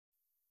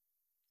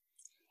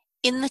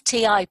In the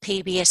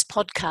TIPBS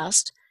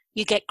podcast,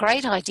 you get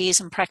great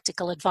ideas and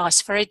practical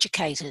advice for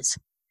educators.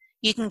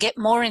 You can get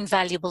more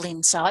invaluable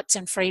insights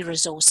and free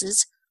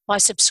resources by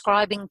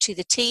subscribing to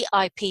the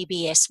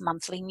TIPBS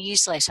monthly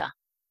newsletter.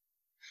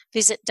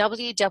 Visit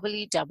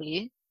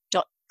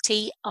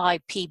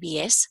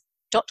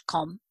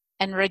www.tipbs.com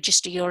and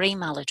register your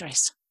email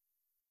address.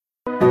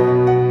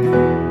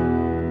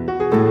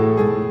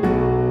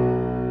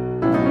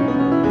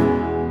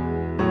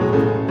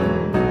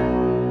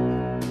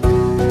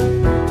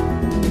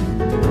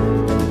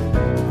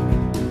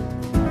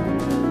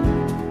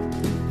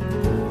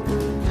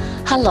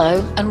 Hello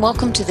and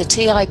welcome to the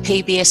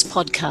TIPBS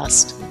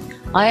podcast.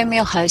 I am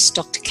your host,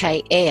 Dr.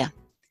 Kay Eyre.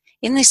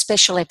 In this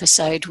special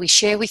episode, we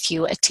share with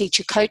you a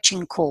teacher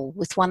coaching call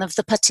with one of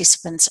the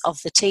participants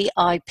of the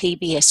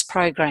TIPBS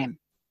program.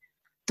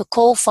 The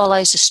call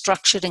follows a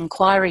structured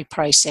inquiry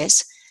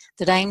process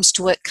that aims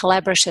to work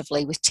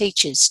collaboratively with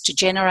teachers to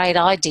generate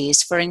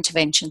ideas for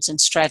interventions and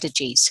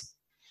strategies.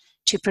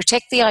 To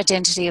protect the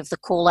identity of the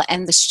caller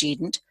and the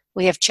student,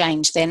 we have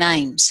changed their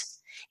names.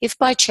 If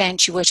by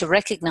chance you were to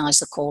recognise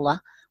the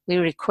caller, we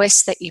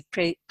request that you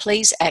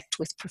please act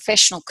with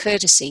professional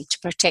courtesy to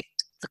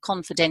protect the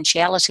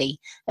confidentiality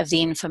of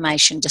the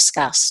information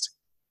discussed.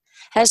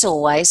 As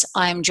always,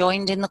 I am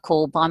joined in the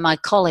call by my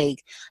colleague,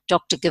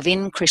 Dr.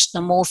 Govin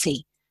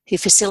Krishnamurthy, who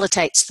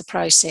facilitates the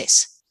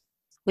process.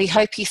 We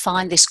hope you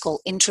find this call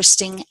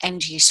interesting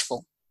and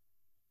useful.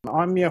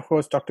 I'm your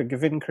host, Dr.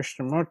 Govin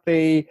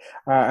Krishnamurthy.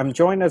 I'm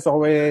joined as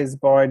always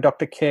by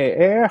Dr. Kay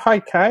Eyre. Hi,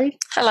 Kay.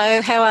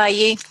 Hello, how are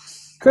you?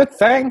 Good,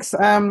 thanks.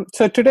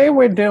 So today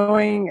we're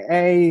doing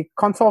a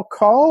consult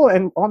call,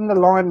 and on the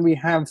line we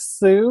have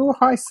Sue.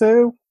 Hi,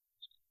 Sue.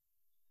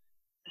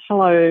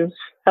 Hello.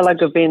 Hello,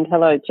 Govind.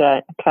 Hello,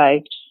 Kay.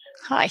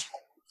 Hi.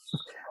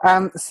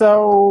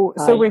 So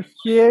we're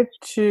here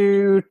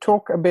to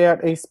talk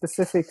about a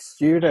specific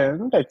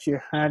student that you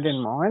had in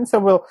mind. So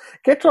we'll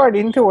get right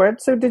into it.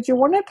 So did you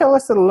want to tell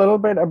us a little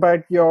bit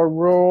about your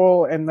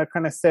role and the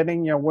kind of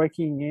setting you're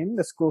working in,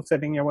 the school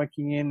setting you're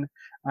working in,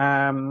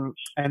 and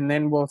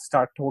then we'll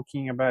start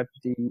talking about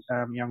the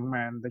young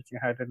man that you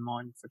had in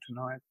mind for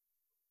tonight.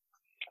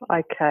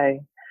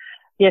 Okay.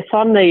 Yes,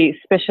 I'm the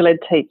special ed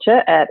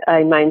teacher at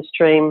a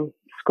mainstream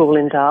school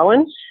in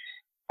Darwin,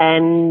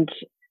 and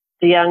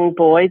the young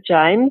boy,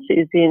 James,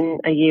 is in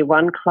a year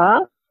one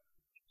class.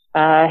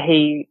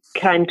 He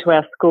came to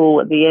our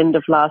school at the end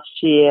of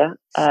last year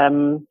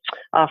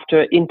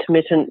after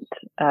intermittent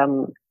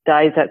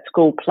days at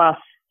school, plus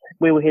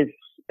we were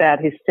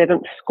about his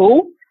seventh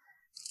school.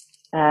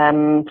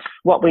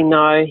 What we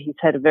know, he's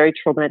had a very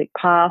traumatic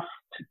past.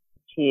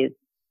 He's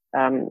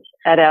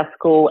at our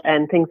school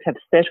and things have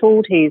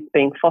settled. He's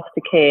been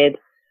foster cared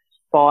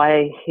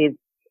by his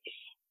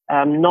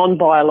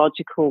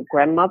non-biological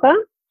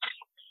grandmother.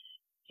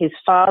 His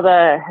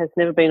father has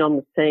never been on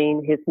the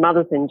scene. His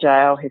mother's in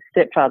jail. His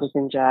stepfather's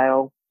in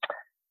jail.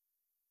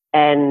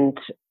 And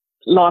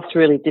life's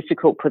really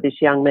difficult for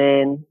this young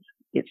man,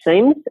 it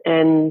seems.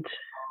 And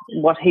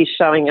what he's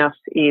showing us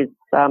is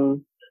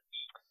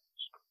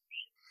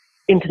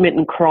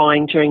intermittent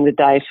crying during the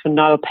day for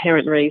no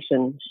apparent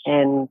reason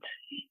and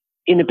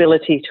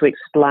inability to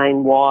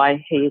explain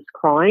why he is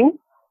crying.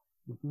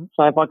 Mm-hmm.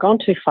 So have I gone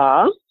too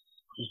far?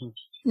 Mm-hmm.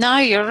 No,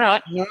 you're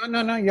right.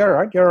 No, you're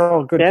right. You're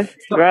all good. Yes,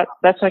 right.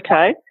 That's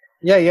okay.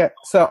 Yeah.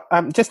 So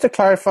just to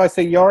clarify,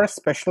 so you're a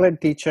special ed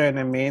teacher in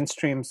a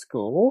mainstream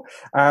school.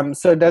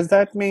 So does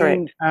that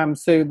mean,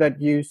 so that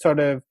you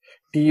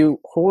do you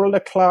hold a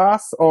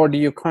class, or do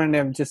you kind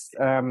of just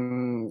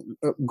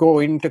go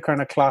into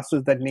kind of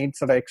classes that need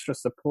sort of extra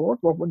support?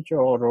 What would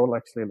your role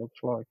actually look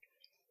like?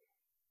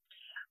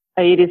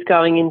 It is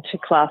going into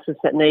classes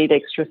that need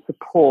extra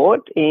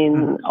support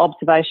in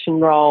observation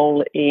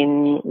role,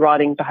 in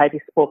writing behaviour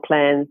support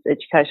plans,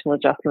 educational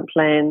adjustment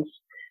plans,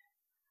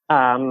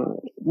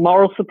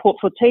 moral support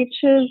for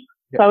teachers,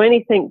 so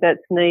anything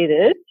that's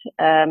needed.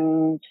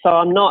 So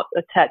I'm not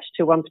attached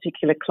to one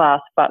particular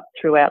class, but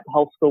throughout the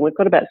whole school. We've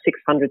got about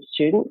 600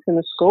 students in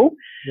the school.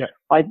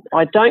 I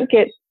don't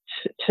get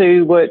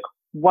to work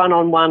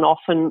one-on-one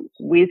often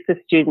with the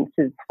students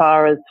as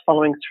far as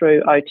following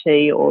through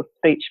OT or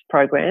speech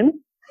programs,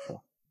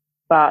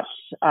 but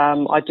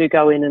I do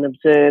go in and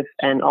observe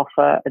and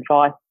offer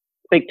advice,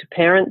 speak to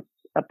parents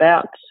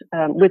about,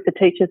 with the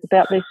teachers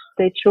about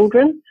their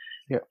children.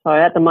 So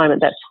at the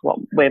moment, that's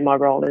where my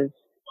role is.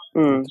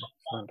 And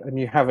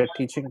you have a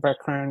teaching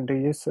background, do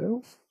you,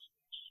 Sue?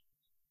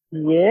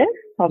 Yes,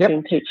 I've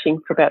been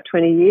teaching for about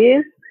 20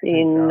 years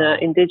in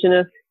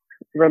Indigenous,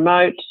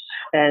 remote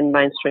and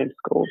mainstream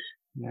schools.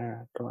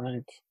 Yeah,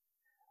 great.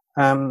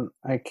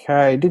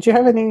 Okay. Did you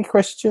have any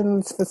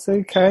questions for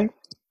Sue, Kay?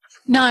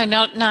 No,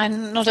 not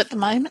at the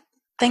moment.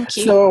 Thank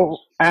you. So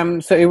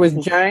it was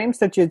James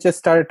that you just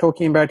started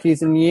talking about.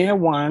 He's in year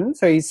one,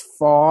 so he's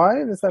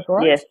 5. Is that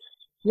right? Yes.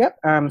 Yep.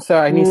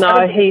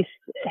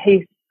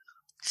 He's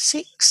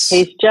 6.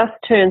 He's just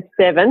turned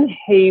 7.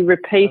 He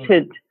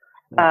repeated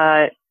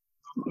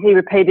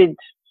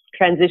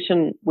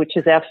transition, which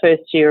is our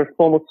first year of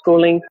formal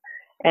schooling,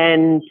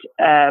 And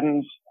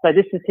so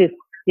this is his,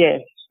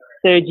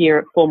 third year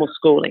at formal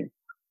schooling.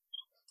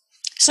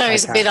 So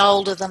he's a bit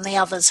older than the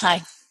others,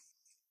 hey?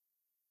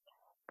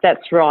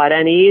 That's right,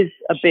 and he is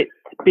a bit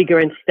bigger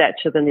in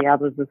stature than the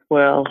others as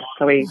well,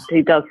 so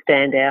he does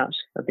stand out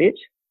a bit.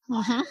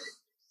 Mm-hmm.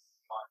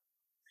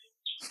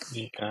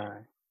 Okay.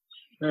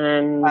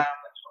 And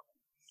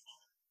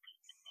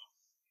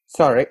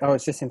sorry, I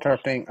was just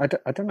interrupting. I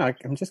don't know.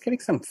 I'm just getting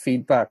some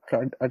feedback.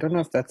 I don't know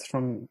if that's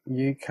from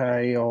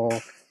UK or...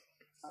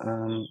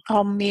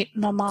 I'll mute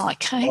my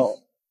mic, hey? Oh.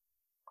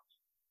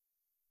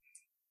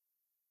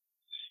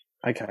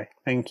 Okay,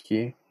 thank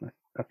you.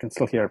 I can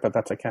still hear it, but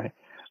that's okay.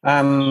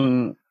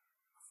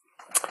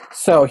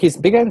 So he's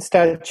bigger in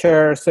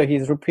stature, so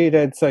he's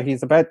repeated, so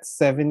he's about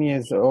 7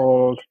 years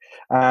old.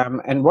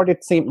 And what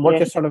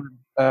you're sort of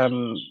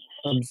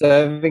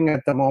observing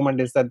at the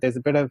moment is that there's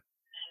a bit of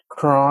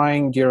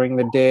crying during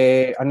the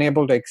day,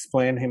 unable to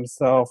explain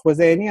himself. Was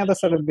there any other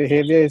sort of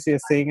behaviors you're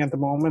seeing at the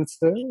moment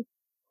still?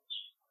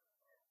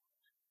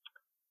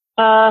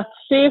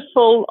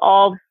 Fearful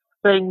of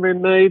being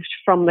removed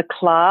from the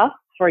class,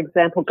 for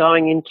example,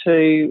 going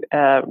into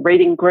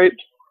reading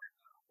groups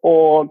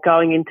or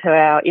going into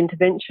our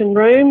intervention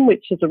room,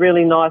 which is a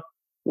really nice,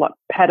 like,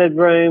 padded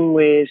room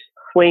with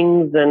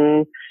swings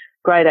and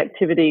great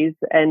activities.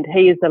 And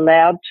he is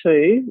allowed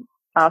to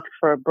ask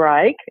for a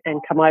break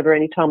and come over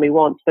anytime he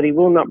wants, but he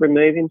will not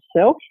remove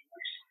himself.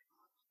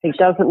 He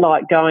doesn't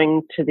like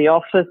going to the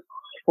office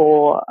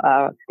for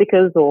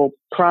stickers or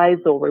praise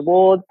or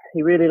rewards.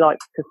 He really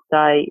likes to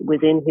stay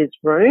within his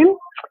room.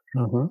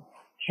 Mm-hmm.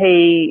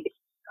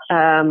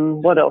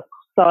 What else?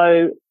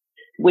 So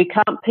we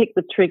can't pick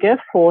the trigger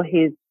for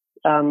his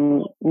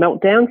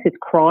meltdowns, his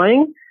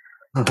crying.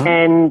 Mm-hmm.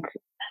 And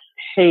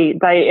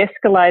they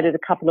escalated a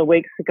couple of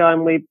weeks ago,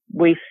 and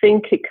we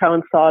think it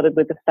coincided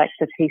with the fact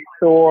that he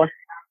saw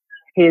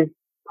his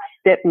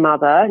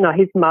mother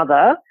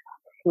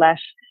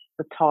slash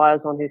the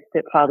tyres on his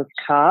stepfather's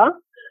car.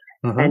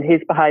 Mm-hmm. And his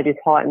behaviour's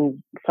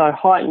heightened. So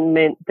heightened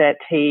meant that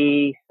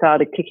he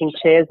started kicking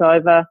chairs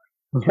over,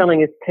 mm-hmm. telling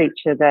his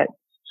teacher that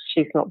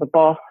she's not the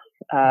boss,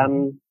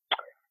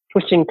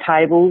 pushing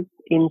tables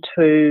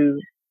into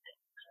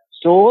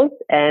doors,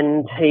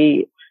 and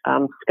he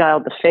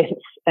scaled the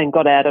fence and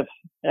got out of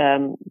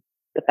the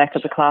back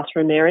of the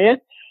classroom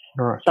area.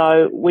 Right.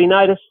 So we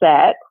noticed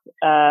that,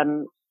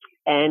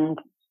 and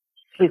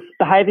his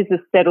behaviours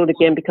have settled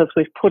again because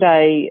we've put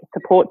a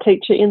support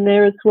teacher in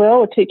there as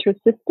well, a teacher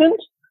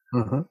assistant.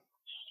 Mm-hmm.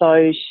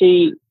 So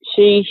she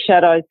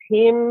shadows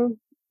him.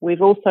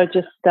 We've also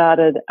just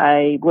started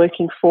a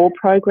working for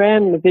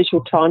program, a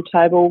visual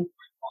timetable,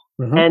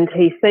 mm-hmm. and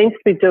he seems to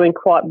be doing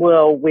quite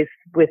well with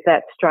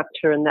that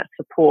structure and that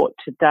support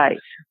to date.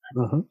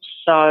 Mm-hmm.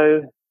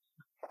 So,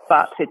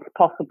 but it's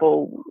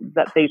possible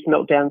that these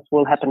meltdowns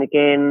will happen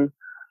again,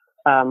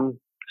 and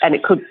they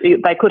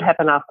could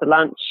happen after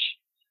lunch,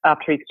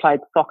 after he's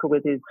played soccer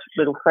with his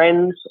little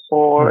friends,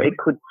 or mm-hmm. it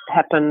could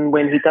happen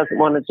when he doesn't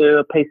want to do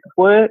a piece of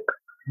work,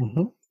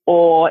 mm-hmm.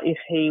 or if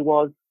he,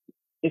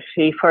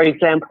 for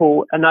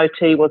example, an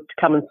OT was to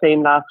come and see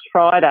him last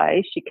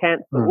Friday, she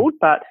cancelled,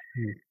 but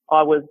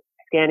I was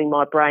scanning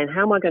my brain,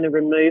 how am I going to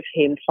remove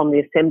him from the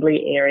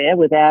assembly area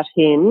without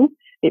him,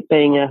 it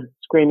being a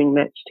screaming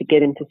match to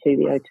get him to see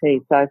the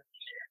OT? So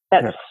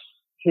that's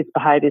his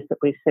behaviours that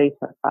we see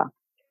so far.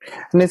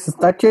 And is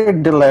that your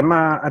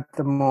dilemma at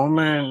the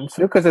moment?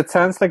 Because it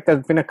sounds like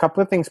there's been a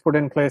couple of things put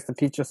in place, the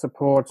teacher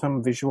support,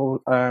 some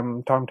visual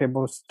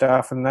timetable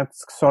stuff, and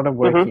that's sort of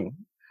working.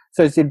 Mm-hmm.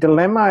 So is your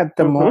dilemma at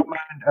the mm-hmm. moment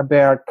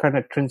about kind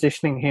of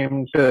transitioning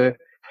him to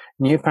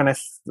new kind of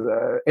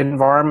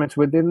environments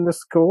within the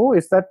school?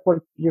 Is that what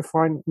you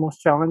find most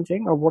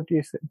challenging, or what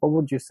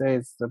would you say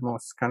is the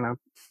most kind of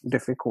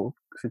difficult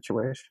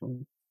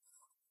situation?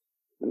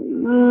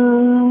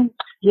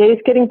 Yeah,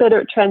 he's getting better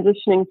at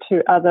transitioning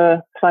to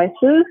other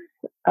places,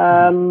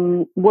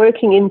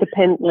 working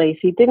independently. If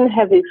he didn't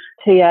have his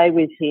TA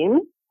with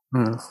him,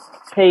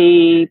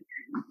 he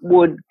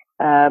would,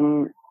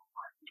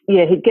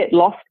 he'd get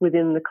lost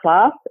within the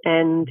class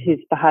and his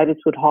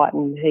behaviours would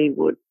heighten. He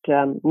would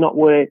not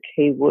work.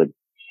 He would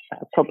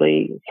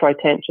probably throw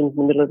tantrums in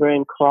the middle of the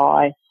room,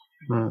 cry.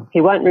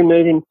 He won't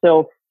remove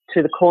himself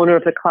to the corner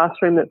of the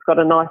classroom that's got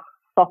a nice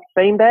soft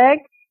beanbag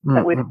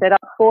that we've set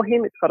up for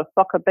him. It's got a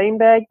soccer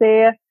beanbag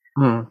there.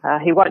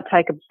 He won't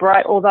take a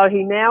break, although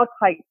he now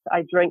takes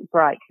a drink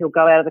break. He'll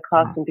go out of the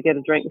classroom to get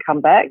a drink and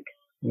come back.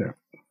 Yeah.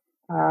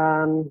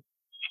 I'm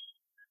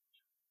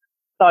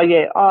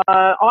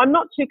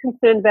not too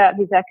concerned about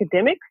his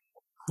academics.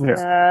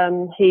 Yeah.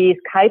 He is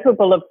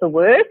capable of the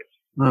work,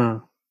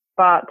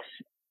 but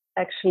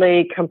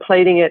actually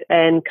completing it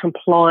and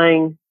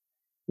complying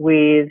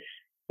with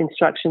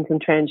instructions and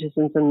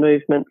transitions and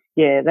movements,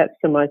 that's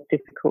the most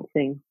difficult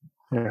thing.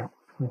 Yeah.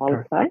 Okay. I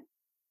would say.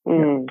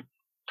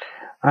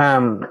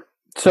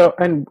 So,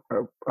 and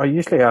I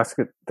usually ask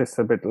this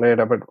a bit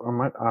later, but I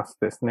might ask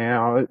this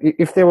now.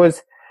 If there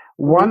was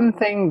one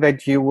thing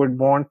that you would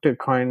want to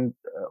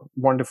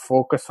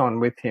focus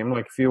on with him,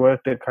 like if you were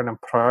to kind of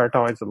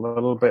prioritize a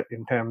little bit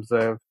in terms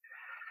of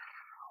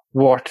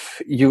what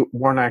you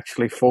want to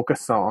actually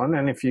focus on,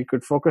 and if you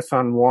could focus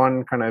on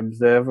one kind of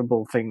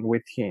observable thing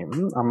with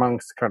him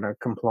amongst kind of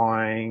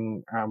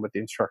complying with the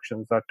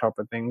instructions, that type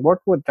of thing, what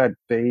would that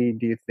be,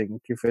 do you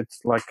think, if it's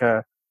like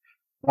a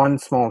one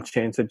small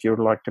change that you'd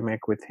like to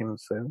make with him,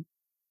 Sue?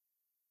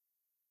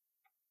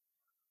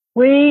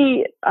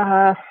 We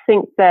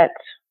think that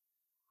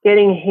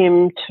getting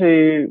him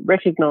to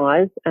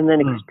recognise and then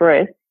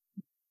express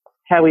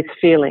how he's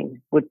feeling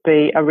would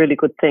be a really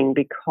good thing,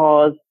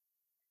 because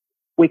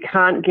we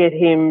can't get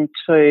him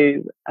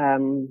to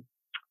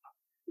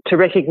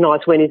recognise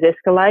when he's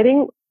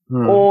escalating,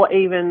 or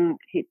even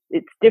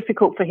it's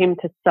difficult for him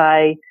to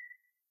say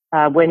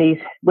when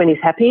he's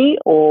happy,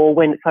 or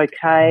when it's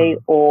okay,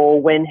 or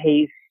when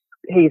he's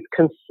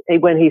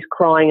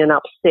crying and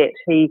upset.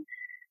 He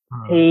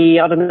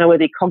I don't know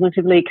whether he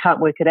cognitively can't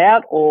work it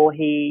out, or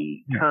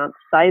he can't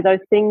say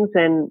those things.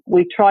 And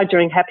we tried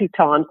during happy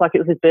times, like it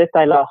was his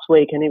birthday last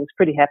week, and he was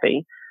pretty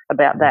happy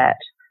about that.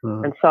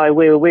 And so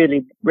we were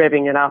really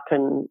revving it up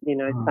and,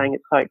 saying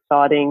it's so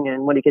exciting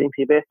and what are you getting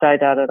for your birthday,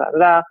 da, da, da, da,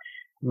 da.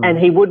 And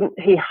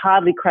he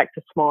hardly cracked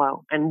a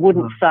smile and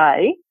wouldn't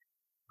say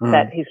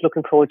that he's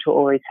looking forward to it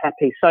or he's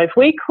happy. So if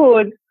we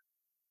could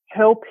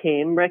help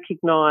him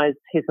recognise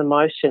his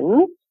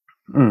emotions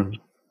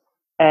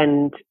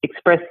and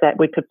express that,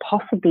 we could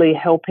possibly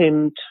help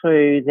him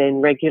to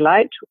then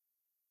regulate.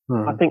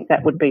 I think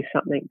that would be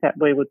something that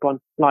we would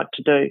like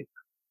to do.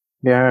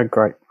 Yeah,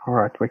 great. All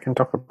right, we can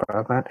talk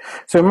about that.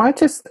 So I might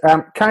just,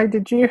 Kai,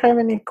 did you have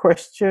any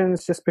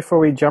questions just before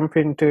we jump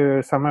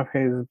into some of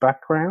his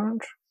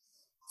background?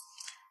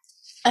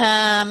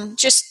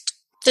 Just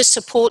the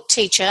support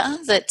teacher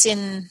that's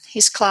in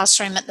his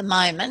classroom at the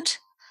moment,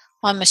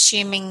 I'm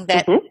assuming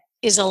that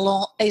is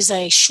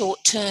a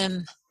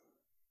short-term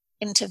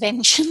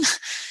intervention,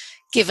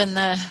 given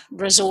the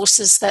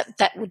resources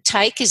that would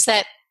take. Is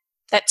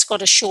that's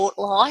got a short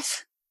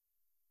life?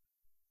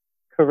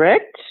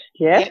 Correct.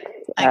 Yes.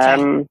 Yep.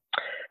 Okay.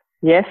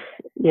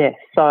 Yes.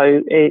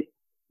 So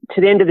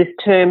to the end of this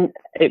term,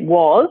 it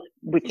was,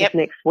 which is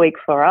next week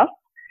for us.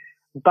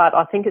 But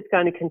I think it's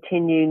going to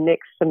continue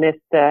next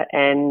semester,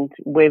 and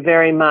we're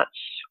very much,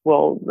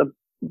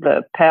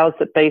 the powers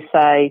that be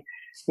say,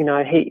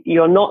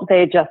 you're not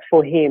there just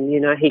for him.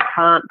 He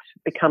can't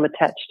become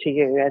attached to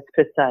you as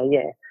per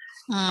se.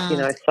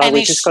 So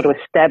we've just got to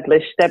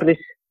establish.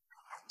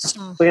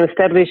 We're going to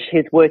establish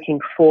his working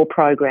for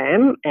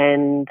program,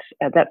 and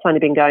that's only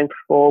been going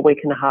for a week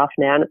and a half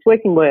now, and it's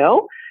working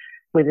well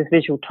with his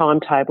visual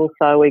timetable.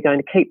 So we're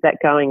going to keep that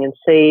going and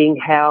seeing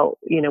how,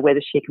 whether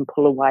she can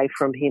pull away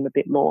from him a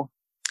bit more.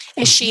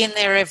 Is she in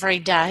there every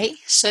day,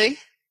 Sue?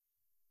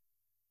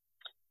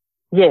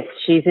 Yes,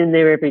 she's in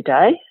there every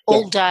day.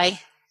 All day?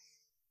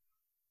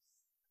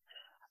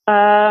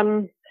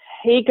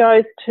 He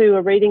goes to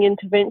a reading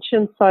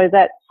intervention, so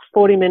that's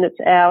 40 minutes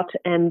out,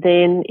 and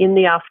then in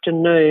the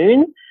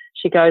afternoon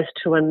she goes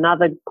to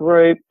another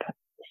group,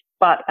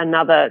 but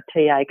another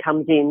TA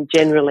comes in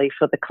generally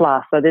for the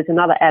class. So there's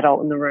another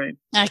adult in the room.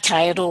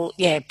 Okay,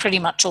 pretty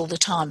much all the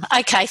time.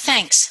 Okay,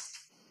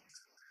 thanks.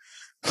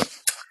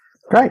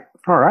 Great.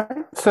 All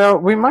right. So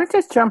we might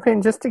just jump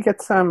in just to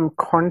get some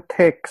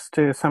context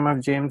to some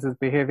of James's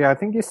behavior. I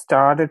think you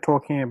started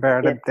talking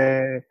about it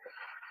there.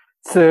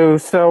 So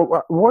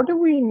what do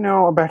we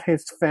know about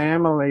his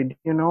family? Do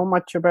you know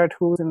much about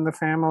who's in the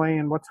family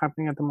and what's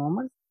happening at the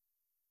moment?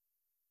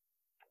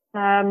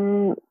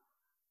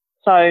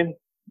 So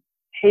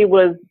he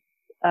was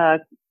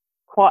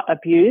quite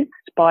abused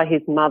by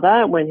his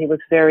mother when he was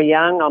very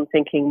young. I'm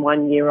thinking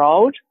 1 year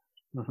old.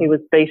 He was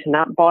beaten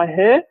up by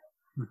her.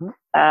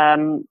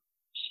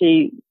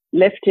 She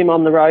left him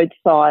on the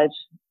roadside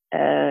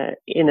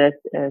in a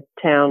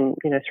town,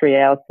 3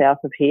 hours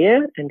south of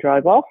here, and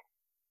drove off.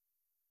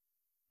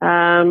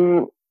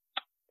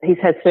 He's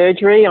had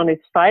surgery on his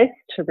face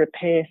to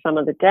repair some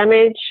of the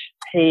damage.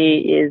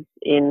 He is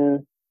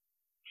in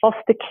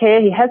foster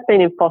care. He has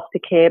been in foster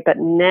care, but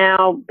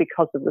now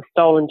because of the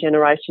stolen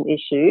generation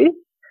issues,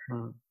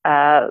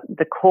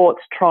 the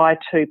courts try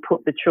to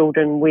put the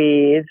children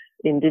with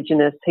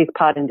Indigenous, he's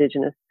part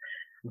Indigenous,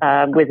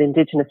 with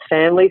Indigenous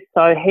families.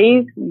 So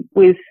he's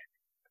with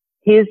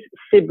his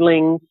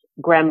siblings'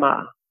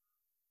 grandma,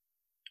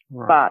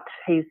 but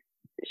she's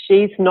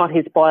not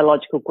his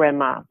biological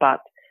grandma,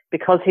 but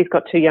because he's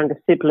got two younger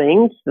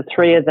siblings, the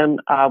three of them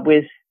are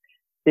with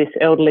this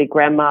elderly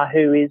grandma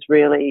who is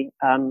really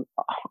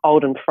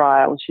old and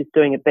frail. She's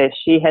doing her best.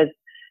 She has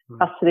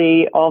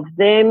custody of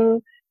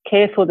them,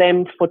 care for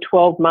them for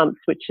 12 months,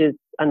 which is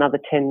another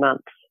 10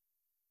 months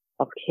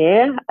of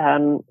care.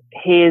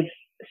 His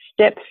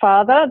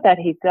stepfather that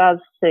he does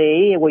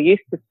see, or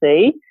used to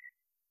see,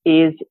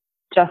 has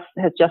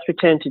just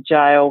returned to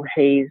jail.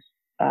 He's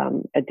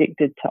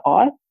addicted to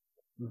ice.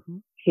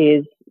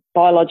 His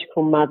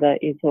biological mother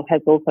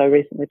has also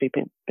recently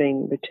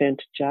been returned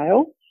to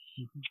jail.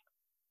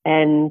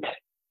 And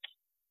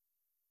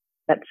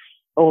that's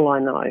all I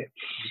know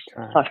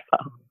so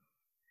far.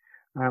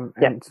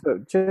 And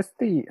so just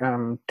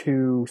the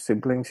two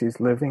siblings he's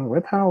living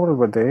with, how old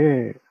were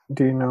they?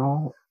 Do you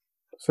know,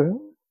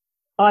 Sue?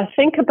 I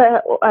think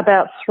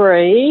about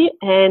 3,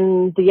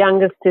 and the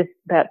youngest is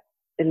about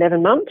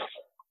 11 months.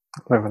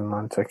 11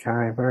 months,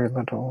 okay, very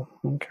little,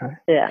 okay.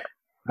 Yeah.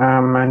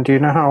 And do you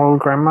know how old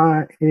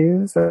Grandma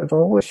is at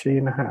all? Is she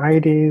in her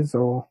 80s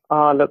or?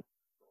 Oh, look,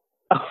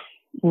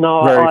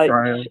 no, Very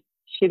frail.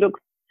 she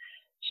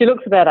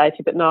looks about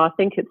 80, but no, I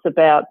think it's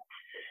about,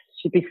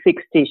 she'd be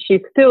 60.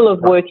 She's still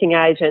of working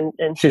age, and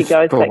she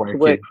goes back to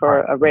work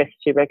for a rest,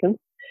 she reckons.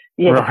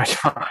 Yeah. Right.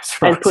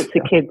 And puts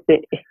the kids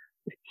in,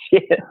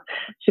 yeah,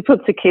 she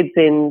puts the kids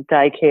in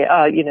daycare,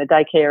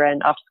 daycare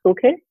and after school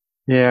care.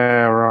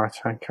 Yeah, right,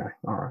 okay,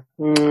 all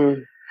right.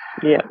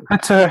 Yeah.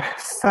 That's a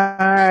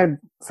sad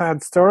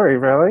story,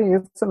 really,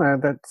 isn't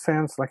it? That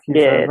sounds like he's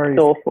a very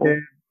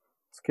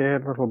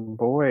scared little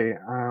boy.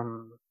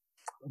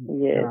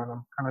 Yeah.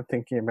 I'm kind of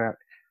thinking about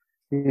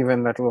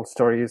even that little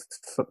story you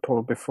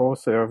told before,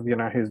 so of,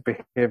 his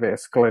behaviour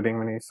escalating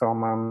when he saw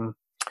Mum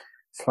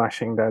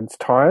slashing Dad's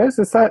tyres.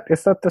 Is that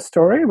the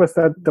story? Was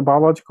that the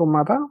biological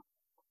mother?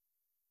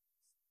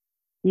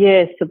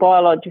 Yes, the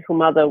biological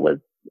mother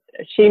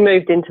she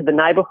moved into the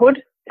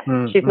neighbourhood.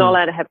 She's not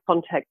allowed to have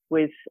contact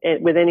with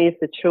any of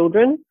the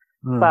children,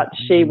 but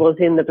she was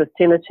in the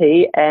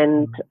vicinity,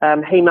 and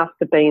he must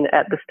have been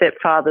at the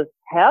stepfather's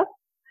house,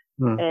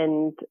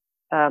 and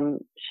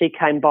she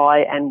came by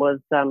and was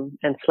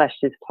and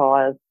slashed his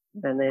tyres,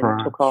 and then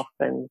took off,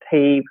 and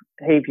he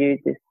viewed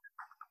this.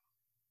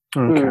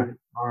 Okay,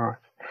 all right.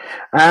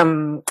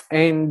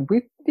 And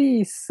with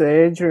the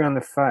surgery on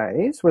the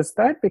face, was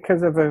that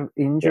because of an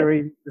injury,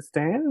 you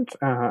understand?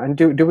 And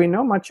do we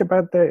know much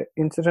about the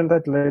incident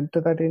that led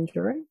to that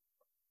injury?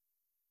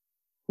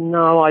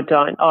 No, I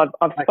don't. I've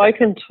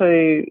spoken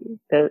to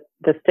the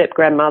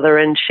step-grandmother,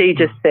 and she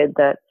just said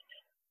that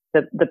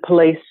the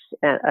police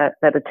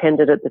that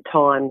attended at the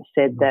time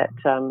said that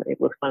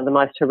it was one of the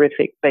most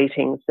horrific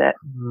beatings that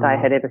they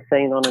had ever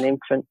seen on an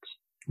infant.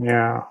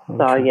 Yeah. Okay.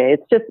 So, yeah,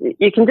 it's just,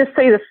 you can just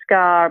see the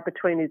scar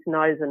between his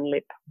nose and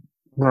lip.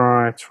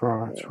 Right.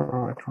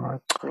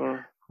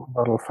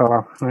 Little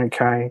fella.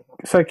 Okay.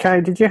 So, Kay,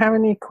 did you have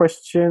any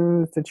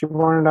questions that you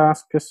wanted to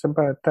ask us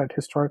about that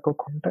historical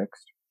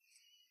context?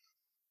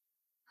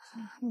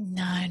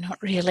 No,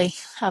 not really,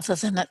 other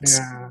than it's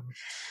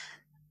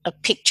a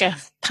picture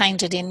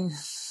painted in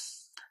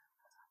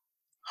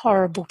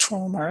horrible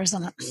trauma,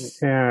 isn't it?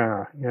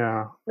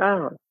 Yeah.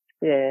 Oh,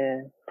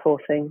 yeah, poor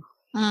thing.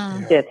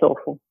 Yeah, it's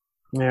awful.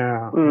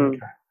 Yeah. Okay.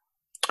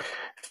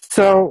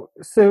 So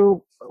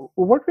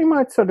what we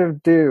might sort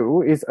of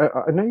do is,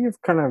 I know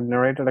you've kind of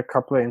narrated a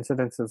couple of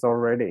incidences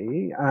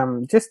already.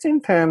 Just in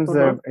terms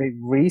of a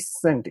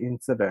recent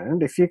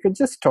incident, if you could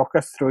just talk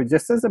us through,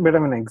 just as a bit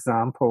of an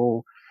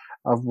example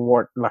of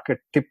what like a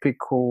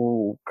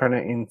typical kind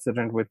of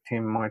incident with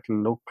him might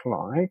look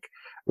like.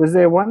 Was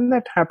there one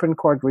that happened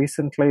quite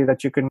recently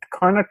that you can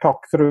kind of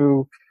talk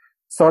through,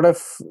 sort of,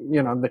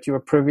 that you were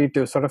privy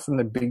to sort of from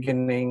the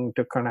beginning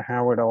to kind of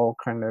how it all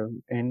kind of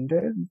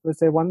ended? Was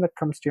there one that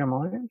comes to your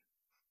mind?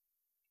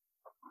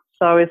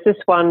 So is this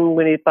one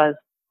when his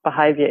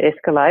behaviour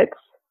escalates?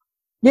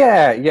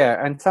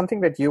 Yeah, and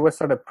something that you were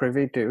sort of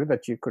privy to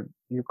that you could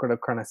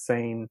have kind of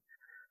seen,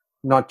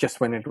 not just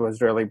when it was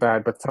really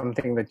bad, but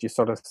something that you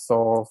sort of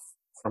saw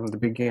from the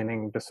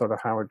beginning to sort of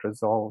how it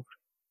resolved,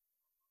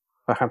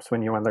 perhaps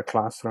when you were in the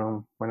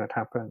classroom when it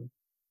happened.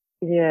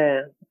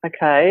 Yeah,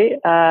 okay.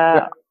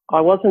 I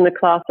was in the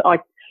class. I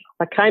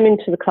came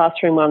into the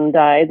classroom one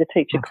day. The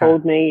teacher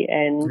called me,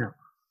 and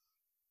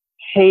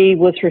he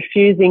was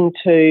refusing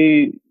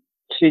to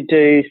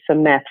do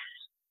some maths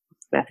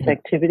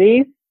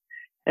activities.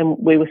 And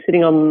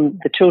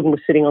the children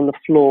were sitting on the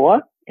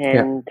floor,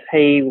 and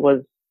he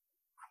was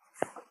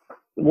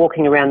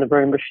walking around the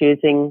room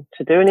refusing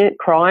to do it,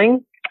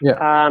 crying.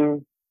 Yeah.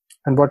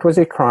 And what was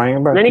he crying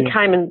about? And then he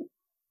came and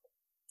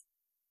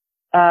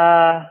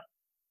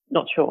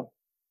not sure.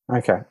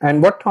 Okay.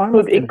 And what time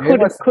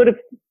could have.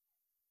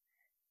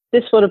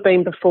 This would have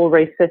been before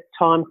recess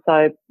time,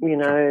 so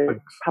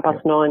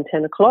 9:30,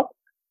 10 o'clock.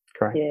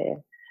 Correct. Yeah.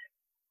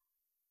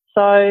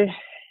 So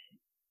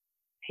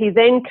he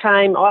then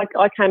came. I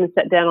came and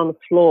sat down on the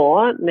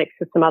floor next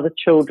to some other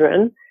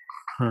children,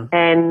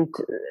 and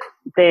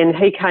then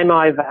he came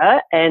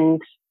over,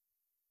 and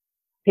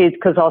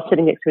because I was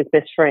sitting next to his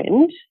best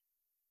friend,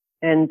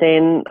 and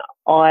then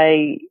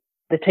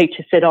the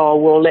teacher said, "Oh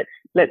well,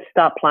 let's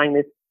start playing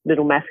this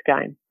little math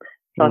game."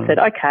 So I said,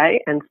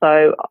 "Okay," and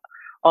so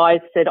I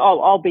said, "Oh,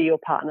 I'll be your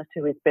partner,"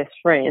 to his best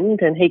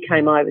friend, and he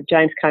came over.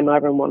 James came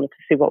over and wanted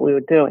to see what we were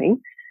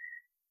doing,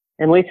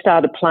 and we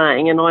started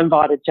playing. And I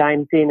invited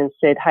James in and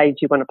said, "Hey, do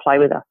you want to play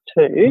with us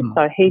too?"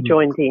 So he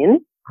joined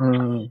in,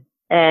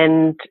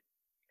 and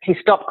he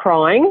stopped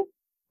crying.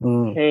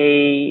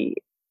 He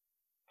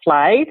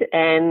played,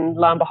 and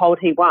lo and behold,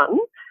 he won.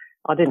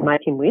 I didn't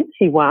make him win;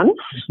 he won,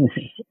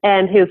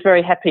 and he was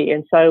very happy.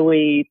 And so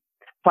we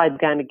played the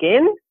game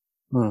again.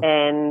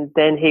 And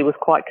then he was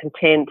quite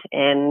content,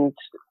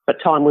 but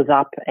time was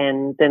up,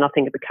 and then I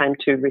think it became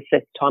to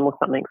recess time or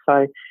something.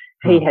 So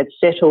he had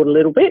settled a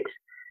little bit,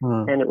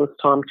 and it was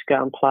time to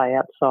go and play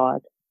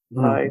outside.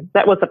 So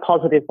that was a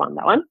positive one,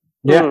 that one.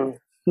 Yeah.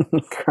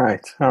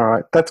 Great. All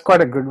right. That's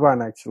quite a good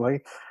one,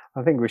 actually.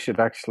 I think we should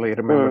actually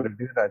remember Mm. to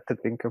do that, to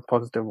think of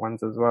positive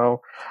ones as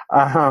well.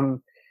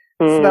 Um,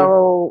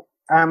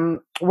 Mm.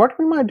 what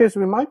we might do is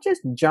we might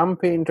just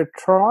jump in to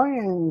try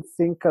and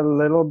think a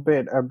little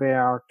bit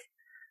about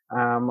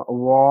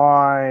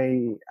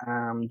why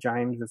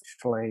James is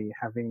actually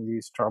having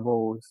these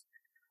troubles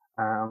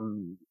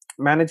um,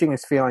 managing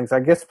his feelings. I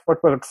guess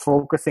what we're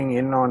focusing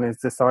in on is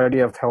this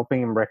idea of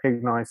helping him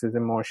recognize his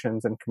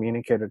emotions and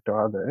communicate it to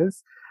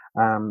others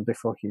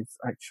before he's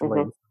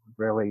actually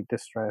Mm-hmm. really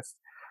distressed.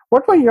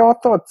 What were your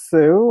thoughts,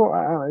 Sue?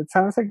 It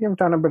sounds like you've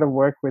done a bit of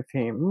work with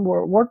him.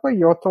 What were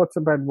your thoughts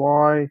about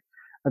why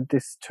at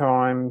this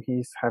time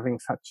he's having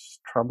such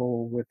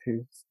trouble with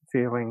his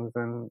feelings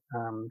and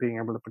being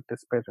able to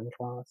participate in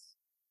class?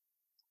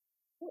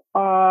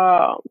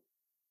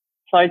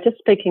 So just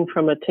speaking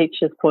from a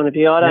teacher's point of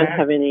view, I don't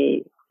have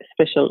any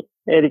special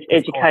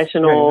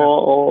education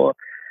or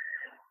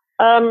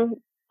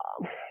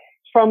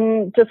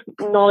from just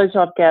knowledge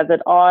I've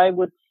gathered, I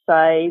would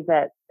say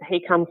that he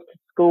comes to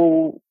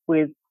school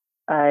with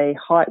a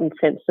heightened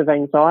sense of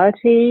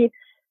anxiety.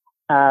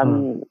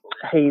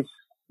 He's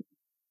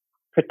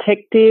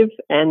protective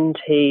and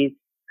he's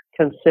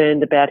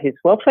concerned about his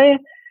welfare.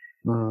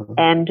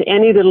 And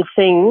any little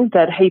thing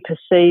that he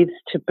perceives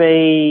to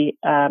be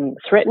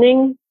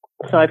threatening.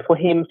 So for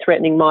him,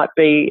 threatening might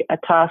be a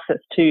task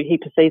he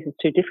perceives as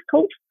too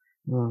difficult.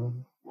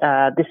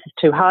 This is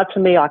too hard for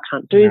me. I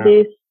can't do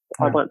this.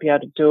 I won't be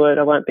able to do it.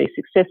 I won't be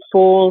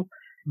successful.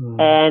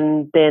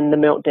 And then the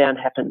meltdown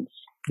happens.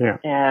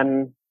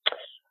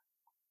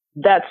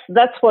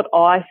 That's what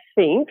I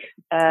think.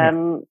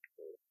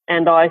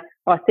 And I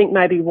think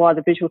maybe why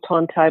the visual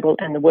timetable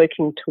and the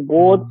working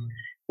towards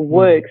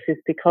works is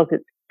because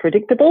it's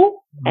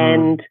predictable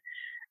and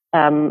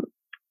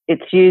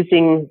it's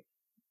using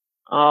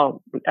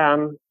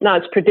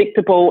it's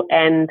predictable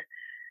and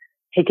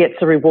he gets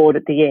a reward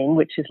at the end,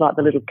 which is like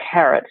the little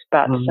carrot,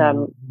 but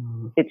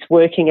it's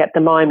working at the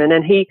moment.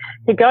 And he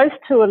goes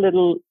to a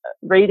little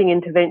reading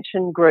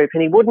intervention group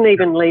and he wouldn't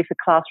even leave the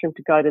classroom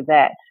to go to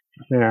that.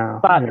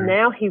 But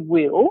now he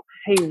will,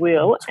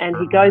 and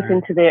he goes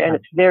into there and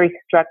it's very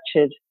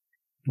structured.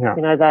 You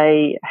know,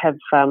 they have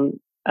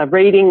they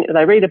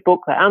read a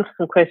book, they answer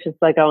some questions,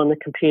 they go on the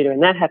computer,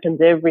 and that happens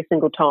every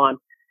single time.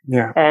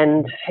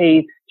 And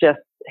he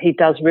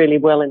does really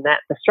well in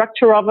that. The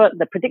structure of it,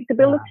 the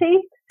predictability,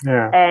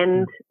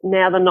 and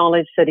now the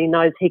knowledge that he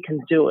knows he can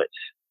do it.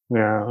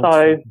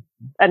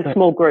 And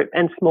small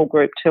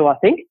group too, I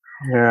think.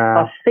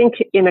 I think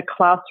in a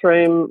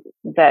classroom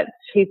that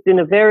he's in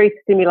a very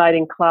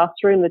stimulating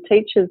classroom. The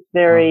teacher's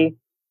very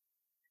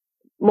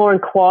more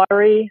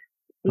inquiry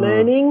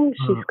learning.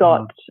 She's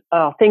got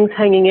things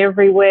hanging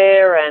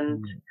everywhere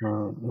and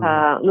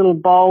little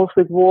bowls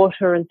with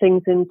water and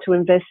things in to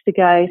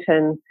investigate,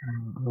 and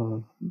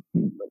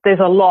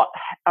there's a lot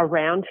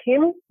around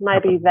him.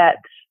 Maybe that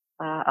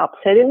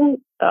upset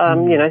him,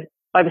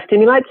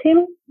 overstimulates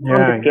him.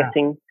 I'm just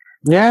guessing.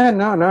 No.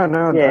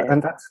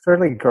 And that's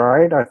really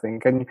great, I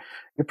think. And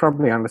you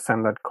probably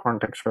understand that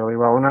context really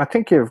well. And I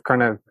think you've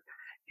kind of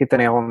hit the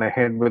nail on the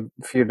head with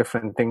a few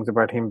different things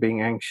about him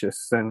being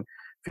anxious and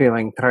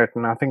feeling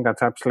threatened. I think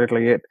that's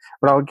absolutely it.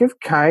 But I'll give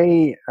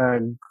Kay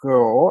a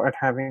go at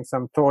having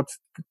some thoughts.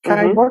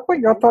 Kay, what were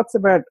your thoughts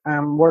about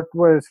what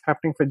was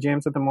happening for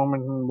James at the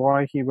moment and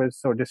why he was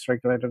so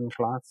dysregulated in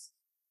class?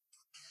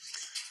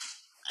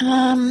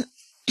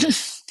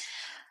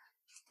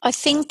 I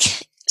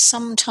think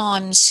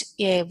sometimes,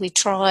 we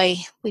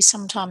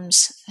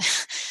sometimes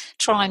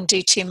try and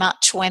do too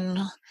much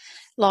when,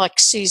 like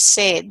Sue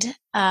said,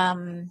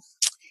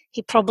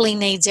 he probably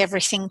needs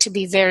everything to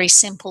be very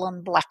simple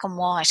and black and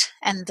white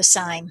and the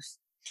same.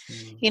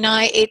 You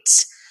know,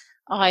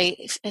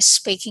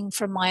 speaking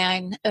from my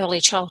own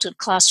early childhood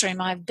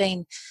classroom, I've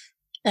been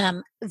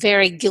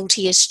very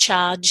guilty as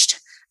charged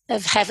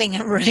of having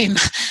a room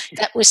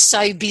that was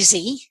so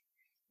busy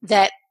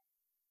that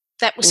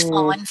was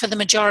fine for the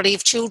majority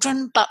of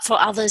children, but for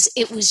others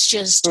it was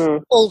just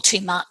all too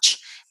much,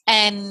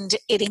 and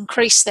it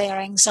increased their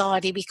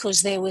anxiety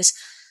because there was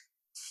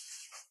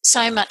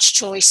so much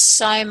choice,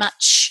 so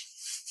much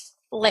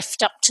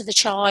left up to the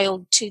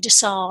child to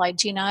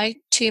decide, you know,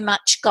 too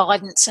much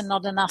guidance and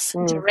not enough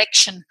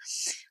direction.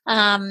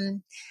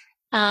 And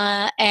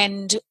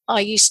I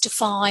used to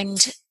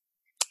find,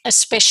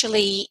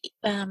 especially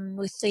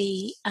with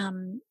the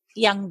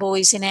young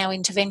boys in our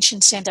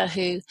intervention centre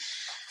who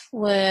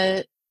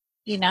were,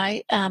 you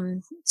know,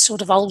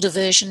 sort of older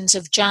versions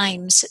of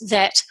James,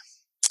 that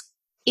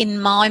in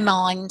my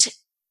mind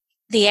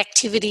the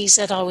activities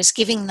that I was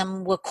giving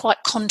them were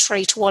quite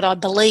contrary to what I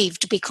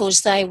believed,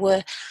 because they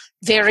were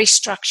very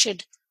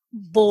structured,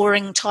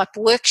 boring type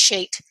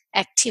worksheet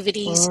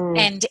activities,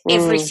 and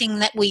everything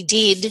that we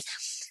did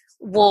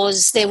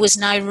there was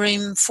no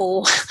room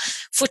for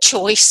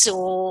choice,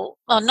 or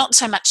not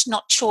so much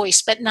not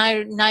choice, but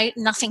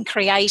nothing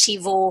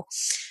creative or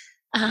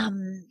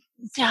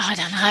I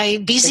don't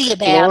know, busy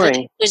about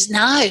it.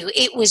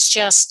 It was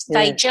just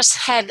they just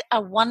had a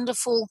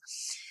wonderful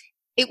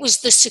it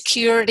was the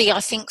security,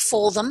 I think,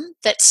 for them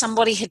that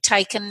somebody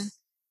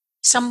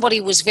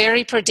was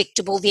very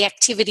predictable. The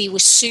activity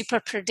was super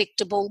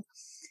predictable.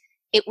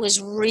 It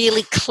was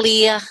really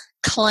clear,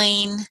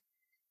 clean,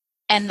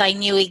 and they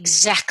knew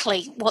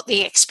exactly what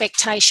the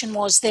expectation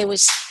was. There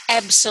was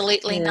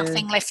absolutely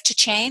nothing left to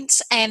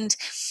chance. And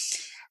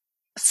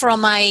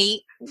from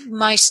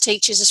most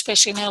teachers,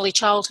 especially in early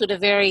childhood, are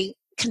very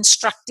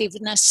constructive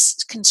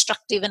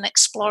and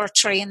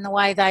exploratory in the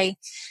way they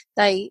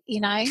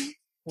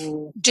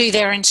do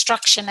their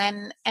instruction.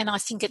 And I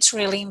think it's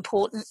really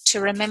important to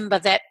remember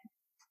that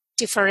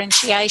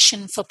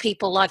differentiation for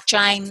people like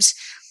James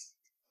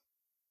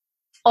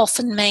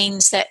often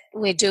means that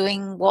we're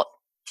doing what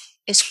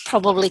is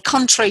probably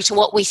contrary to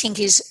what we think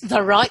is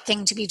the right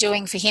thing to be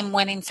doing for him,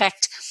 when in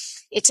fact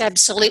it's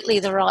absolutely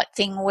the right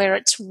thing, where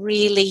it's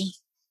really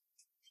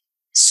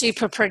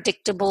super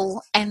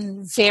predictable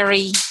and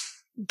very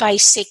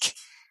basic,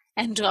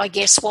 and I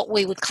guess what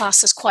we would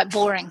class as quite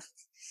boring.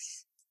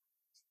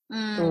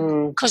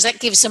 Because that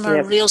gives them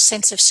a real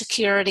sense of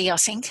security, I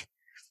think.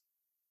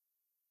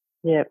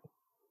 Yep.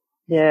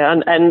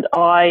 Yeah, and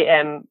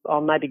I'm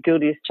maybe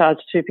guilty as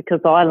charged too, because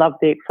I love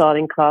the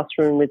exciting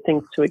classroom with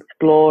things to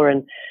explore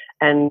and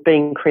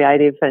being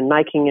creative and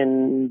making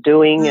and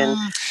doing and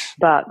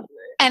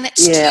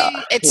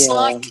it's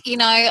like,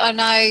 I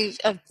know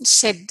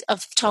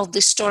I've told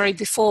this story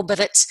before, but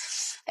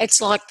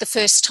it's like the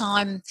first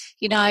time,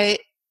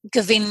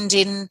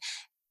 Govindin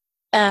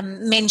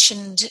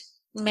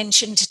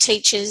mentioned to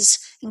teachers,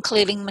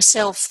 including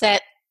myself,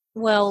 that,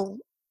 well,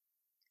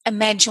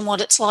 imagine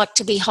what it's like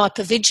to be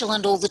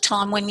hypervigilant all the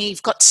time when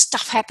you've got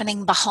stuff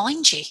happening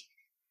behind you.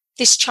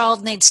 This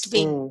child needs to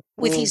be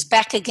with his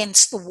back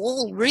against the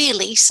wall,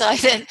 really, so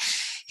that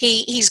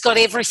he's got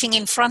everything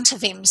in front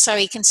of him so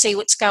he can see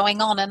what's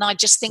going on. And I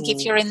just think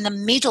if you're in the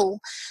middle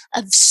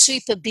of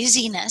super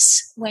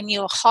busyness, when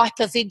you're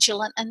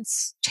hypervigilant and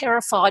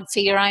terrified for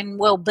your own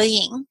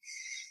well-being,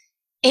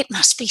 it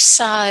must be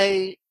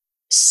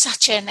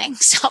such an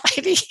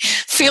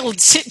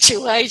anxiety-filled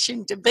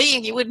situation to be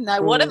in. You wouldn't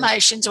know what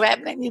emotions were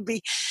happening. You'd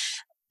be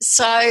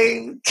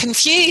so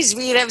confused.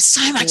 We'd have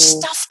so much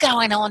stuff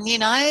going on,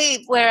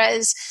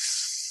 whereas,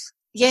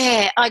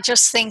 I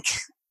just think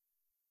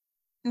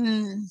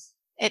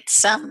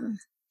it's, I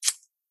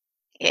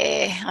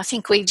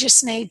think we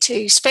just need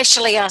to,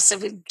 especially us,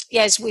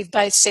 as we've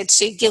both said,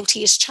 Sue,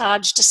 guilty as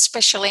charged,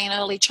 especially in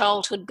early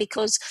childhood,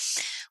 because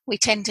we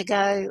tend to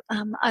go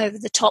over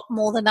the top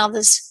more than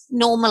others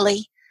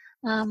normally,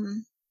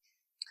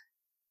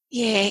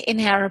 in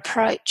our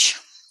approach.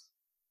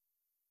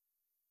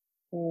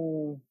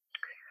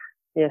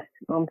 Yes,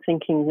 I'm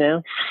thinking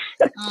now.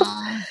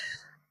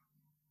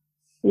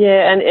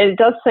 Yeah, and it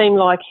does seem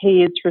like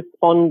he is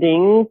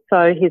responding.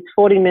 So his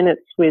 40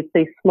 minutes with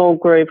the small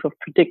group of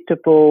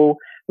predictable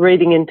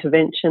reading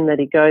intervention that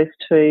he goes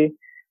to,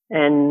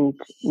 and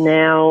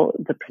now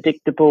the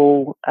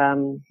predictable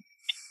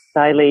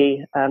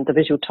daily, the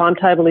visual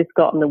timetable he's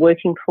got in the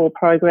Working For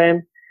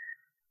program.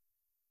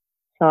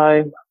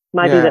 So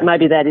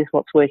maybe that is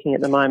what's working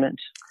at the moment.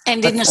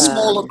 And in a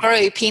smaller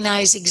group, he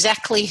knows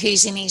exactly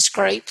who's in his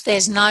group.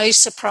 There's no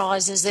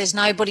surprises. There's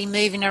nobody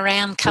moving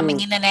around,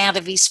 coming in and out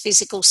of his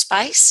physical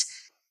space.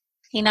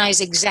 He knows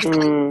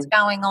exactly what's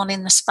going on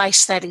in the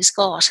space that he's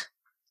got.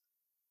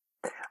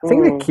 I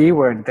think the key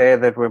word there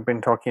that we've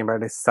been talking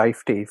about is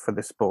safety for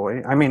this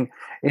boy. I mean,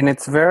 in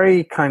its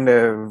very kind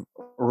of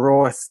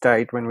raw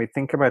state, when we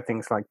think about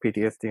things like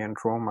PTSD and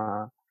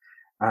trauma,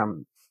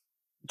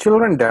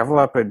 children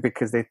develop it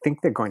because they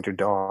think they're going to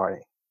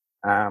die.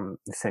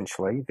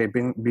 Essentially, they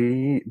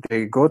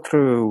go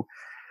through,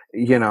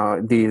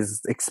 these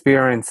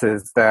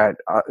experiences that,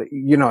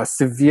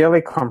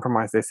 severely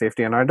compromise their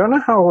safety. And I don't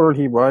know how old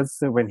he was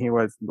when he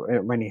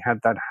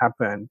had that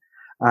happen.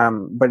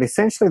 But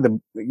essentially the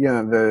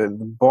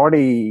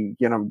body,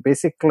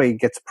 basically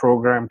gets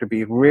programmed to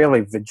be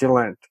really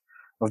vigilant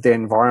of the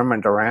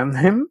environment around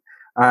him.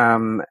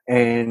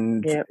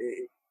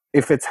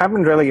 If it's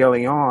happened really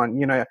early on,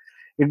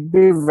 it'd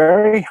be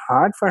very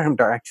hard for him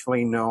to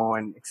actually know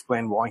and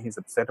explain why he's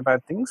upset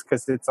about things,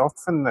 because it's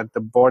often that the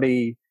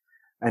body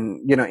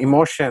and,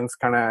 emotions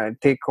kind of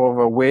take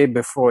over way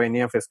before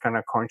any of his kind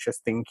of conscious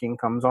thinking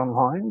comes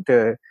online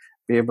to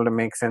be able to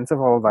make sense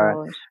of all that.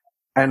 Right.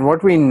 And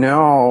what we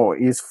know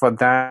is for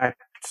that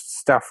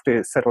stuff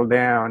to settle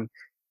down,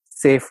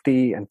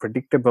 safety and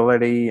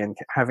predictability and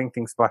having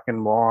things black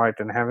and white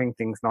and having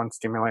things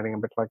non-stimulating, a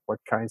bit like what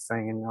Kai's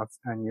saying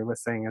and you were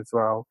saying as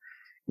well,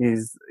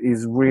 is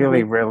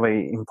really,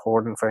 really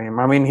important for him.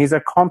 I mean, he's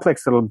a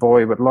complex little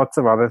boy with lots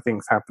of other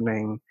things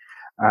happening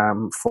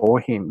for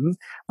him.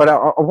 But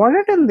I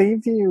wanted to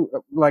leave you,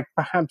 like,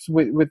 perhaps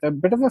with a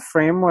bit of a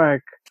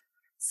framework,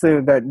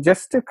 so that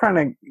just to kind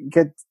of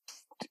get,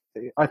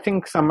 I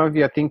think, some of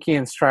your thinking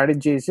and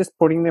strategies, just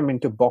putting them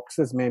into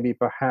boxes maybe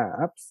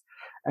perhaps,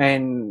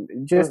 and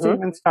just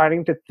even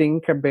starting to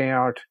think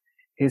about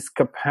his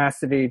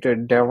capacity to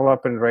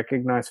develop and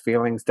recognize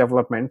feelings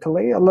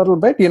developmentally a little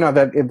bit,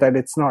 that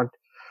it's not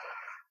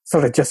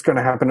sort of just going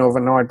to happen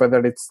overnight, but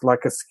that it's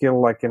like a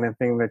skill, like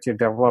anything that you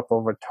develop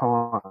over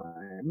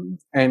time.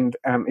 And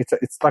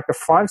it's like a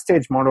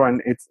 5-stage model,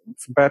 and it's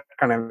about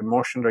kind of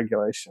emotion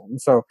regulation.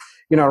 So,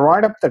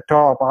 right up the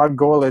top, our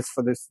goal is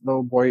for this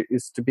little boy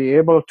is to be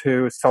able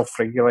to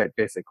self-regulate,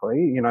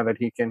 basically, that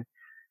he can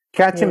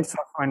catch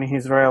himself when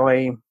he's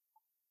really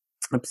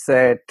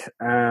upset,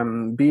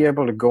 be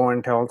able to go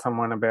and tell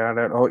someone about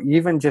it, or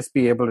even just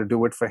be able to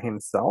do it for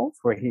himself,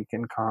 where he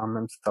can calm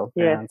himself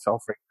down,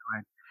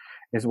 self-regulate,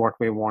 is what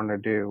we want to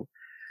do.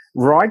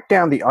 Right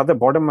down the other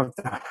bottom of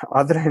the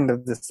other end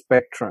of the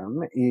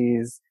spectrum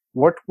is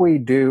what we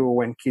do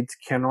when kids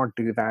cannot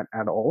do that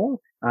at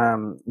all,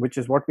 which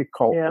is what we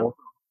call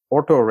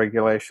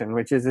auto-regulation,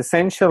 which is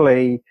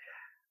essentially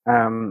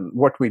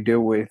what we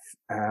do with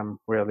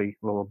really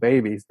little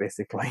babies,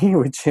 basically,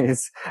 which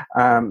is,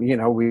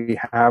 we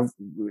have,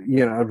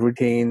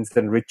 routines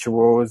and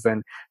rituals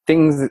and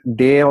things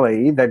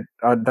daily that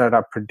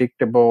are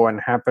predictable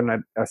and happen at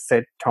a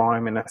set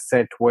time in a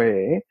set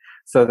way,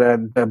 so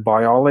that the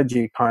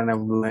biology kind of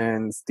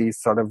learns these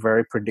sort of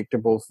very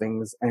predictable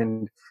things,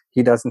 and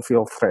he doesn't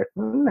feel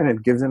threatened, and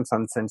it gives him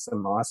some sense of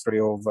mastery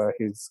over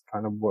his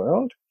kind of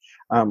world,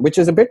 which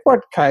is a bit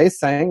what Kay is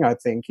saying, I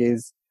think,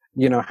 is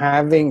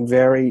having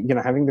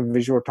having the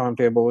visual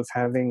timetables,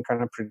 having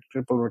kind of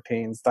predictable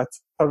routines,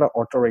 that's sort of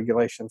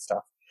auto-regulation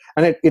stuff.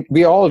 And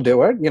we all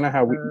do it,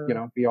 how we,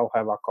 we all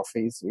have our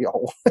coffees, we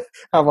all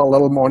have our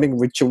little morning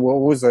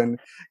rituals and,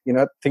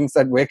 things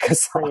that wake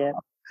us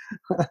up.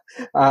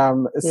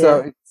 So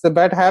it's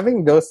about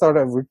having those sort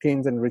of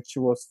routines and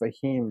rituals for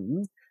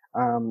him,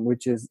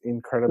 which is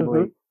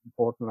incredibly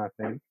important, I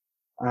think.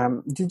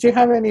 Did you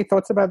have any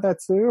thoughts about that,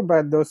 Sue,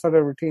 about those sort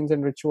of routines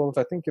and rituals?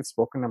 I think you've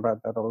spoken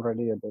about that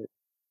already a bit.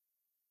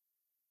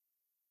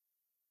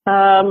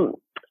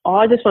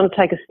 I just want to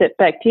take a step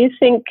back. Do you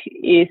think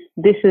if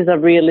this is a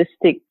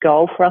realistic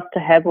goal for us to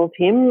have of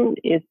him,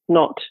 do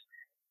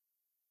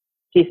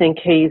you think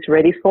he's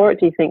ready for it?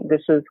 Do you think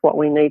this is what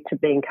we need to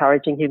be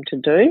encouraging him to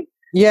do?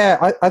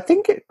 Yeah, I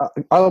think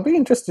I'll be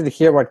interested to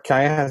hear what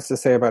Kay has to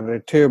say about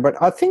it too, but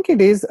I think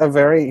it is a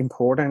very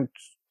important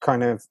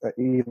kind of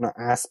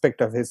aspect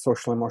of his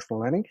social emotional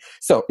learning.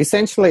 So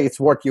essentially it's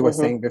what you were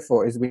saying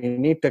before, is we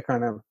need to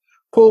kind of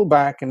pull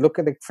back and look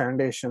at the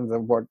foundations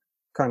of what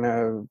kind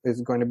of is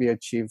going to be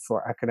achieved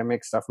for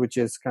academic stuff, which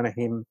is kind of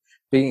him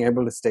being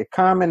able to stay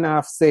calm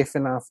enough, safe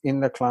enough in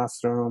the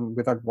classroom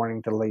without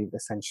wanting to leave,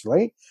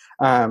 essentially.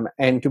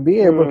 And to be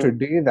able to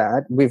do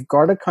that, we've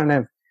got to kind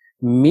of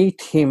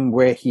meet him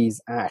where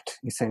he's at,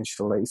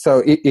 essentially.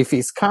 So if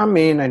he's come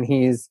in and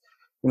he's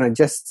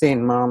just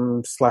seeing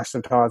mom slash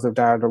the tires of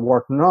dad or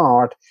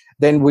whatnot,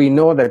 then we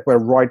know that we're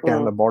right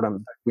down the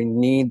bottom. We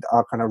need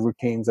our kind of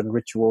routines and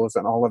rituals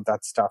and all of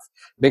that stuff.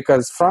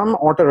 Because from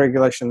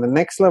auto-regulation, the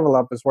next level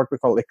up is what we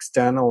call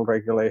external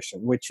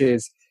regulation, which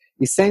is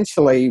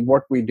essentially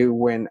what we do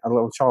when a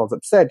little child's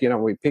upset.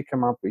 We pick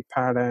him up, we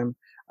pat him,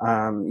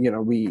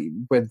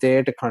 we're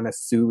there to kind of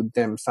soothe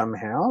them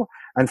somehow.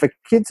 And for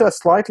kids who are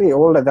slightly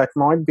older, that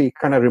might be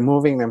kind of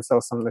removing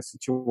themselves from the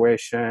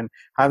situation,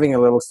 having a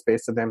little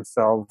space to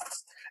themselves,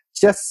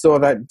 just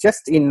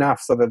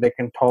enough so that they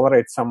can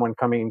tolerate someone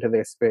coming into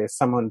their space,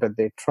 someone that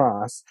they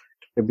trust,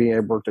 to be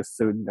able to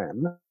soothe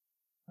them.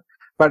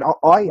 But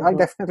I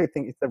definitely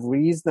think it's a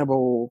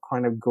reasonable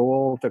kind of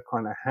goal to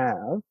kind of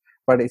have,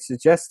 but it's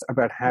just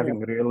about having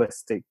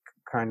realistic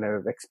kind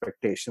of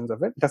expectations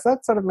of it. Does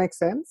that sort of make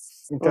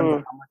sense in terms of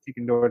how much you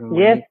can do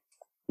it?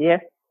 Yeah.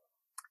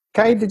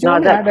 Kay, did you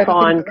want to add anything?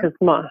 No, that's fine, because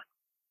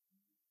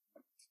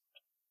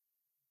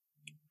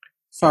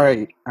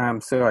Sorry,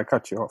 so I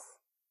cut you off.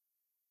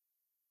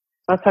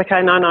 That's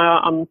okay. No,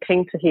 I'm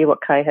keen to hear what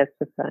Kay has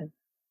to say.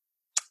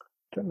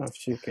 I don't know if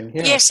she can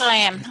hear. Yes, I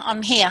am.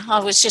 I'm here. I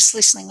was just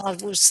listening. I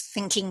was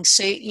thinking,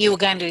 Sue, you were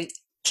going to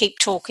keep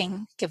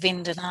talking,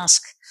 Govind, and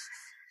ask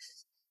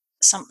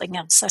something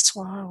else. That's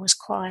why I was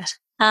quiet.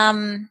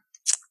 No,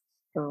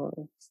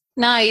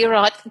 you're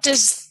right.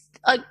 Does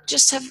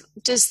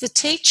the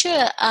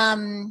teacher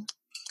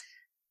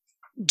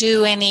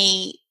do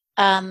any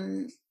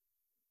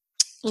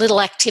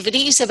little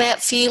activities about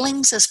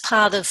feelings as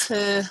part of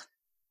her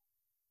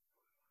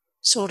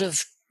sort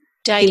of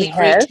daily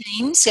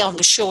routines?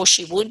 I'm sure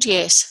she would,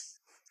 yes.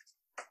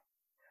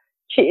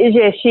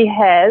 She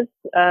has.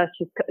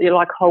 She's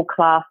like whole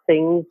class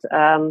things.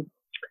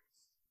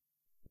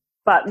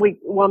 But we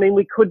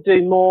could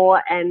do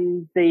more,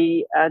 and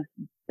the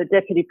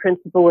deputy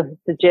principal has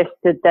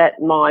suggested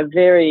that my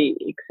very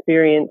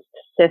experienced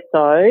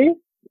SESO,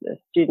 the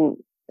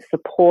student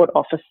support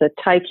officer,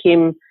 take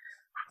him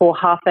for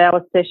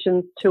half-hour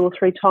sessions 2 or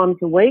 3 times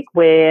a week,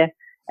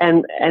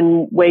 and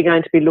we're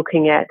going to be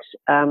looking at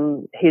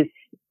his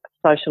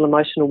social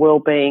emotional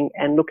well-being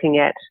and looking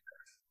at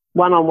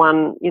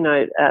one-on-one,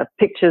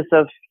 pictures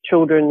of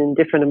children in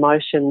different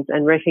emotions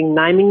and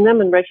naming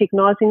them and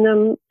recognising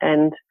them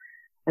and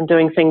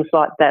doing things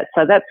like that.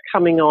 So that's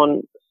coming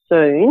on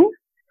soon.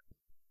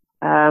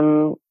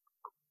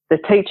 The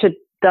teacher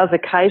does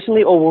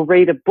occasionally or will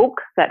read a book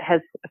that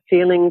has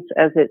feelings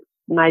as its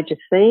major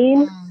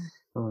theme.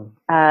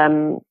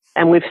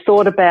 And we've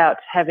thought about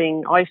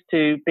having, I used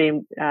to be,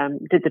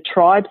 did the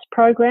Tribes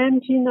program.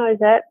 Do you know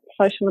that?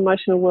 Social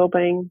Emotional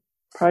Wellbeing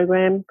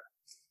program.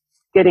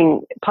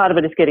 Part of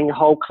it is getting the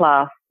whole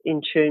class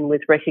in tune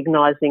with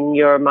recognising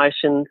your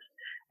emotions,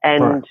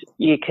 and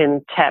you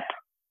can tap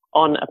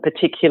on a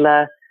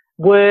particular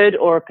word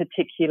or a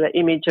particular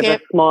image of a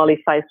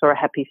smiley face or a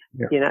happy,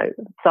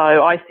 So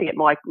I used to get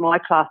my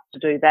class to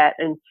do that,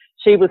 and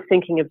she was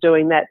thinking of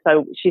doing that.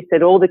 So she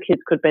said all the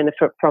kids could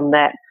benefit from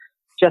that.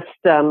 Just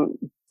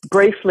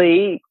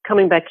briefly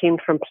coming back in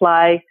from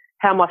play,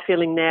 how am I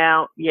feeling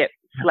now? Yep,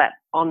 slap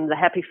on the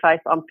happy face,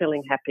 I'm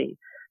feeling happy.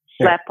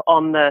 Slap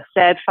on the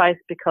sad face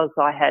because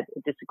I had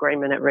a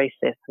disagreement at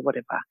recess or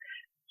whatever.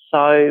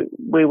 So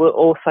we were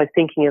also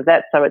thinking of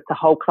that. So it's a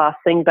whole class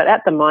thing. But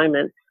at the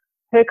moment,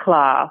 her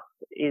class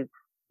is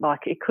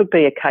like, it could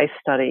be a case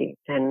study,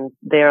 and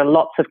there are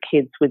lots of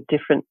kids with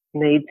different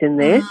needs in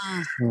there.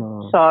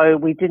 So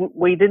we didn't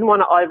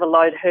want to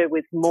overload her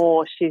with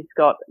more. She's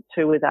got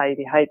 2 with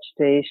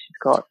ADHD. She's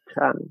got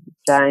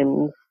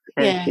James,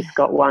 and she's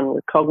got 1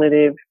 with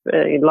cognitive,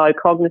 low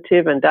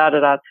cognitive, and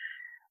da-da-da.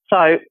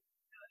 So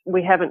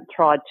we haven't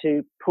tried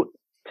to put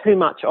too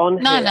much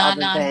on her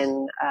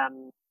than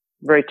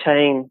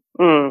routine.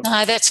 No,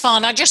 that's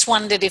fine. I just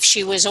wondered if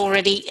she was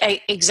already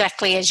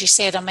exactly as you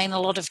said. I mean, a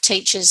lot of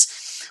teachers,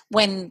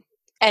 when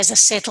as a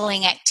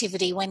settling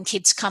activity, when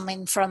kids come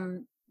in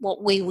from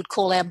what we would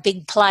call our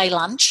big play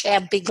lunch, our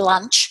big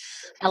lunch,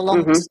 our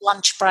longest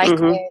lunch break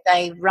where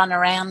they run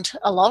around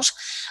a lot,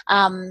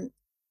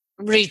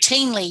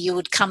 routinely you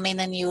would come in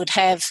and you would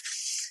have,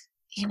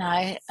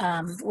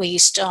 we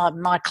used to,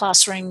 my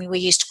classroom, we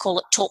used to call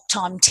it Talk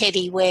Time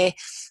Teddy, where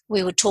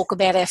we would talk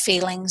about our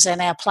feelings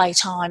and our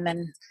playtime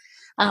and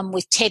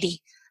with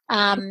Teddy.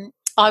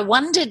 I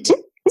wondered,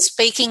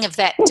 speaking of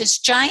that, does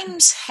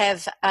James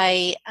have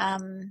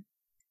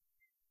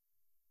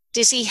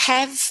does he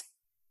have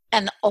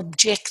an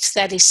object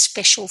that is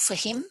special for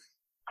him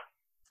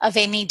of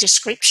any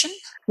description?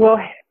 Well,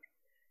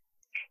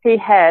 he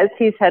has.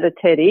 He's had a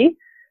teddy,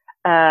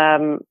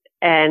 and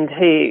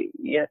he,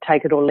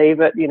 take it or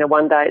leave it.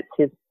 One day it's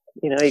his,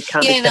 he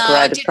can't be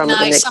separated from it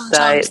the next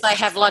sometimes day. They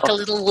have like a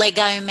little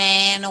Lego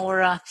man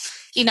or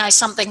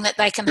something that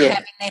they can have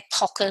in their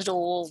pocket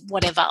or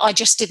whatever. I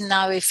just didn't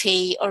know if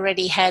he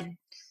already had.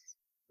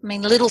 I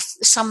mean,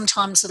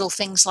 sometimes little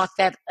things like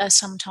that are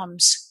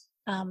sometimes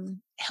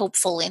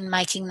helpful in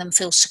making them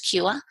feel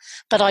secure,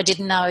 but I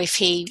didn't know if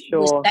he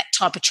was that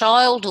type of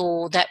child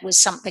or that was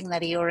something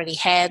that he already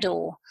had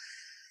or.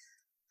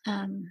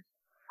 And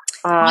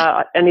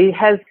he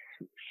has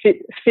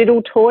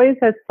fiddle toys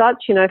as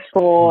such,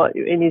 for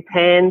in his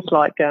hands,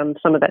 like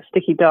some of that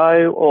sticky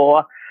dough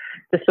or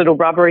just little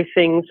rubbery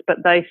things.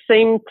 But they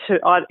seem to,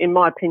 in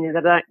my opinion,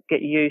 they don't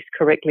get used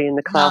correctly in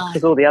the class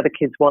because all the other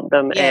kids want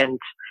them, and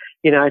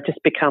it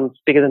just becomes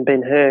bigger than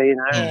Ben-Hur.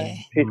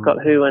 Who's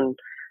got who and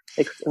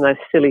those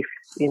silly,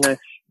 spinner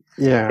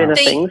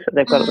things that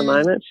they've got at the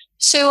moment.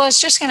 So I was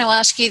just going to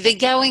ask you, they're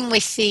going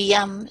with the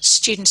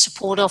student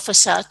support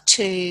officer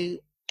to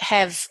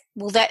have,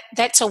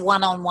 that's a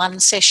one-on-one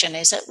session,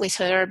 is it, with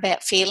her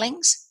about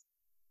feelings?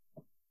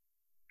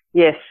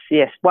 Yes,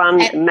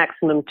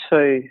 maximum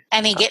 2.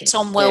 And he gets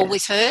on well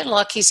with her?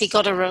 Like, has he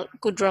got a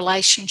good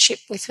relationship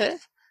with her?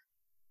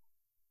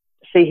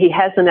 See, he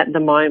hasn't at the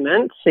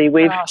moment. See,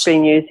 we've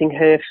been using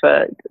her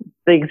for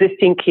the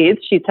existing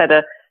kids. She's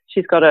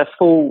got a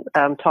full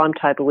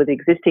timetable with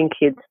existing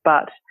kids,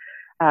 but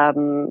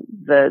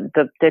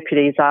the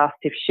deputy's asked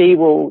if she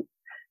will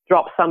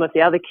drop some of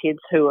the other kids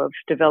who have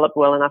developed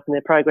well enough in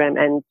their program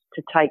and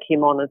to take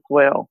him on as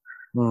well.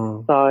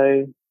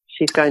 So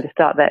she's going to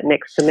start that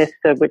next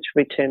semester, which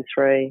will be term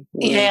 3.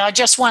 Yeah, I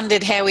just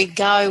wondered how he'd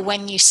go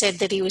when you said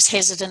that he was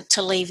hesitant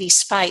to leave his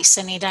space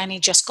and he'd only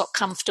just got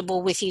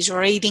comfortable with his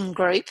reading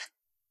group.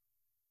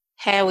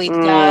 How he'd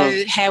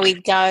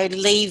go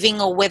leaving,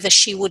 or whether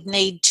she would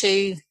need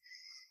to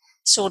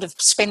sort of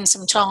spend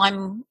some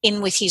time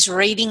in with his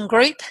reading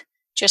group,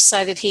 just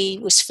so that he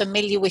was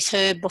familiar with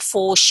her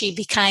before she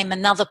became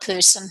another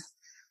person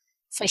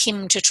for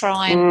him to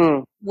try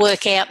and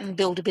work out and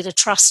build a bit of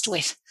trust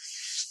with.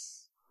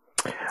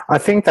 I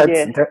think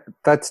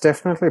that's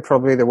definitely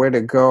probably the way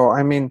to go.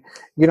 I mean,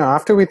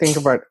 after we think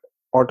about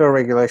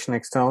auto-regulation,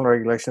 external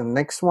regulation, the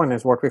next one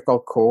is what we call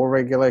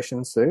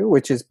co-regulation, Sue,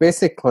 which is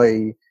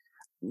basically,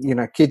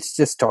 kids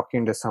just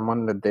talking to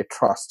someone that they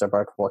trust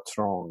about what's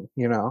wrong,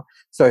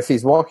 So if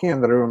he's walking in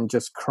the room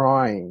just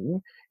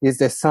crying, is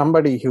there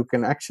somebody who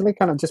can actually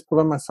kind of just pull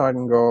him aside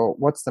and go,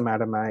 what's the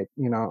matter, mate?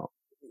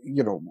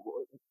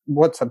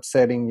 What's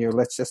upsetting you?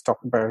 Let's just talk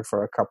about it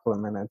for a couple of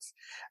minutes.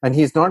 And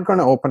he's not going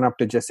to open up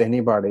to just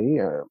anybody,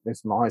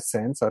 is my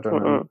sense. I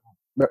don't know.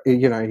 But,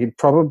 he'd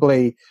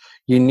probably,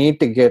 you need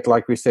to get,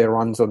 like we say,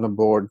 runs on the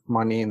board,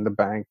 money in the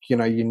bank. You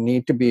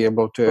need to be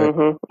able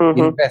to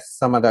invest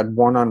some of that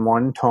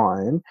one-on-one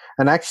time.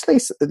 And actually,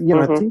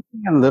 thinking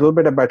a little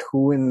bit about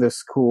who in the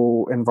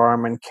school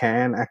environment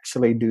can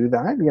actually do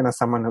that.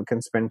 Someone who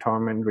can spend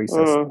time in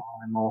recess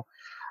time or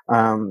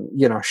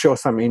show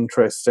some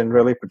interest and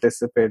really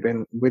participate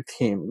with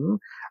him,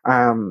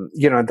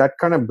 that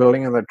kind of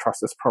building of the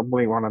trust is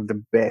probably one of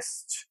the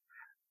best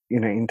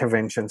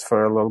interventions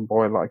for a little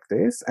boy like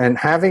this. And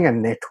having a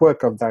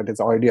network of that is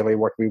ideally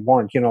what we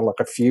want, like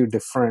a few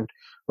different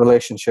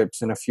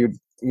relationships and a few,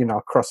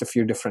 across a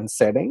few different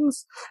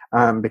settings,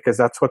 because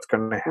that's what's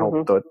going to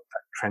help the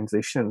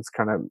transitions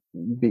kind of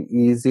be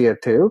easier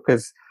too,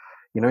 because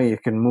you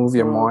can move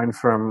your mind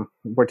from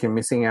what you're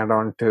missing out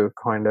on to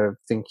kind of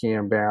thinking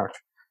about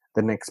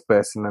the next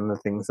person and the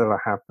things that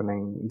are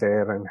happening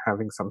there, and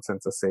having some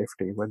sense of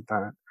safety with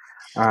that.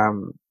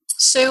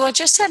 So I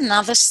just had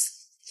another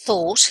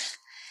thought.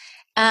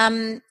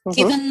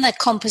 Given the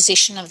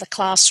composition of the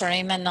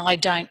classroom, and I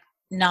don't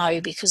know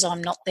because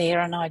I'm not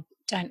there and I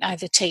don't know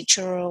the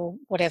teacher or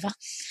whatever,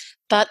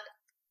 but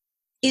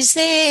is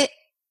there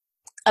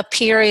a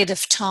period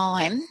of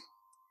time,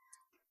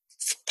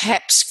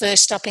 perhaps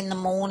first up in the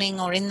morning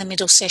or in the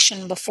middle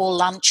session before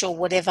lunch or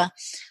whatever,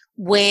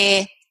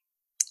 where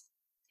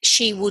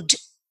she would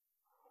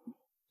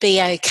be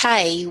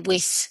okay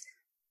with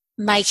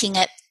making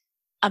it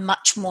a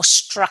much more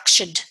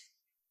structured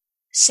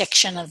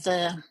section of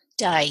the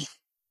day?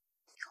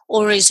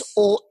 Or is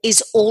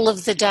all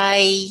of the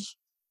day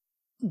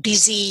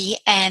busy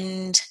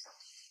and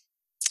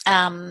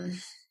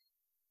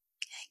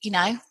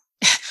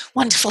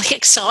wonderfully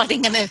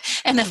exciting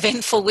and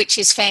eventful, which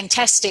is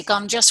fantastic?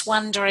 I'm just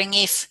wondering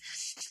if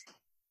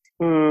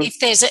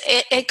there's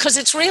because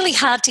it's really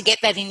hard to get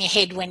that in your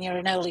head when you're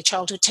an early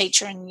childhood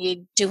teacher and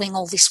you're doing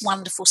all this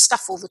wonderful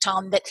stuff all the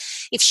time, that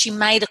if she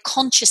made a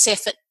conscious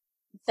effort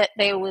that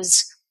there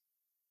was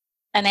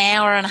an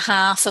hour and a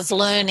half of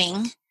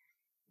learning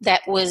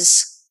that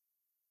was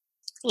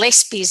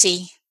less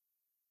busy,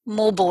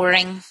 more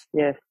boring,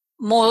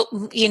 more,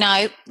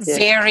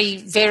 very,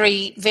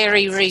 very,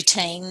 very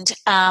routine,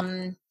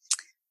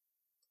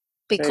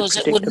 because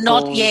it would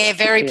not,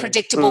 very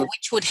predictable,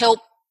 which would help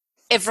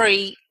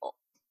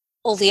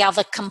all the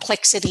other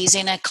complexities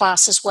in a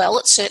class as well.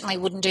 It certainly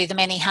wouldn't do them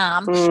any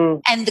harm.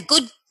 And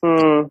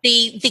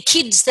the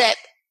kids that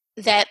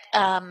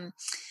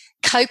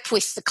cope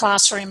with the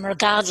classroom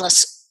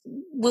regardless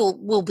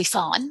will be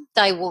fine.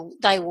 They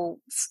will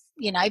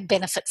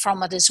benefit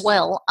from it as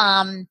well.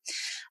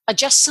 I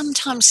just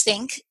sometimes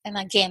think, and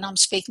again I'm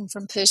speaking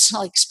from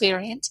personal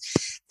experience,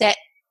 that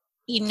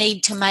you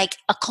need to make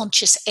a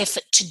conscious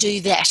effort to do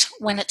that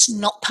when it's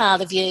not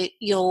part of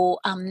your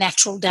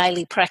natural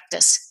daily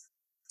practice.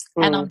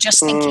 And I'm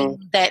just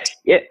thinking that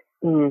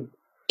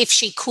if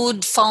she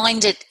could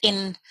find it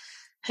in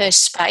her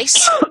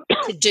space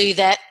to do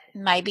that,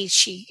 maybe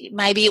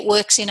it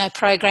works in her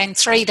program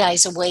 3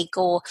 days a week,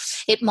 or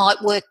it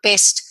might work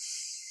best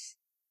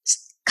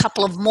a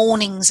couple of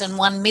mornings and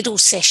one middle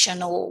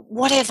session or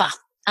whatever,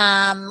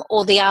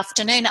 or the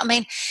afternoon. I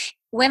mean,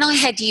 when I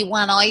had year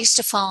one, I used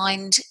to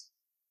find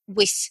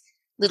with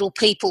little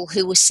people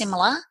who were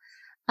similar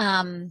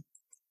to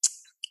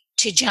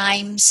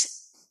James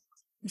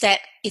that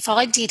if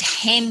I did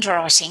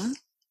handwriting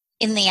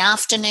in the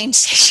afternoon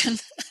session,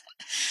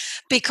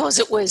 because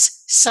it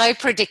was so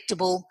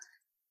predictable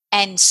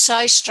and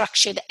so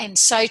structured and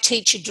so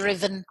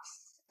teacher-driven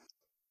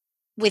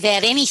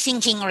without any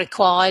thinking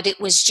required, it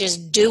was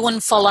just do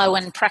and follow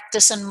and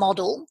practice and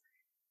model.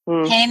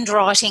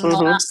 Handwriting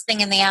last thing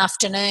in the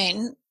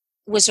afternoon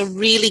was a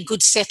really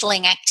good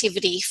settling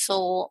activity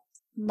for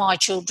my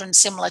children,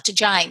 similar to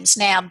James.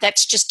 Now,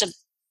 that's just a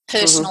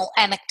personal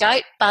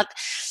anecdote, but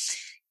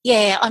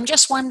yeah, I'm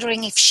just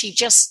wondering if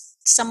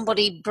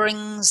somebody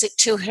brings it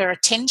to her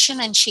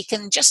attention and she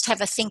can just have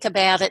a think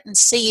about it and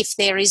see if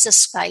there is a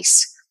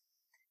space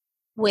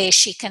where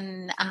she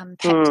can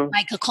perhaps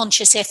make a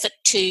conscious effort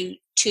to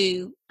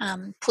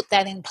put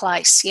that in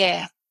place.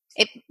 Yeah,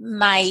 it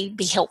may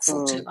be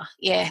helpful to her.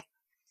 Yeah.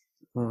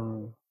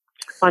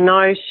 I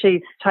know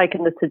she's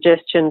taken the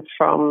suggestion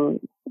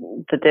from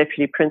the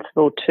deputy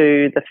principal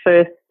to the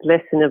first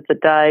lesson of the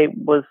day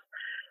was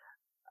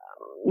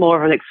more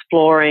of an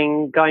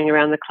exploring, going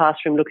around the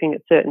classroom, looking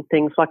at certain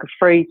things like a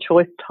free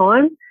choice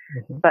time.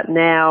 But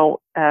now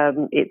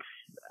it's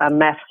a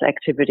maths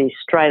activity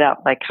straight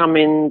up. They come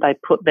in, they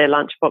put their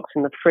lunchbox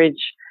in the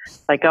fridge,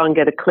 they go and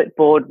get a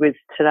clipboard with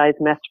today's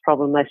maths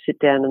problem, they sit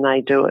down and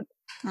they do it.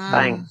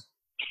 Bang.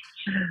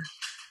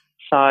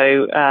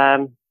 So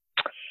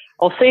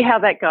I'll see how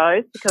that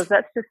goes, because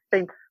that's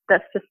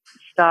just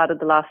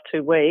started the last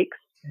 2 weeks.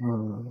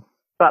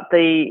 But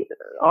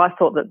I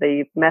thought that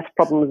the maths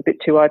problem was a bit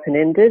too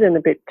open-ended and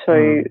a bit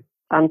too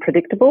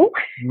unpredictable.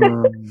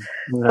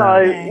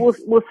 So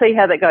we'll see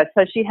how that goes.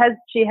 So she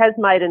has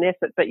made an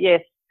effort, but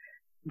yes,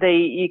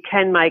 you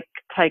can make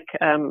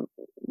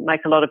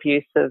a lot of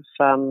use of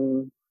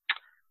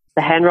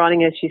the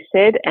handwriting, as you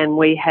said, and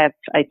we have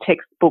a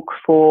textbook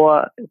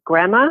for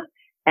grammar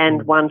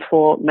and one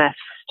for maths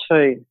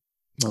too.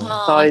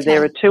 So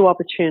there are 2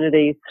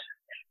 opportunities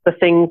for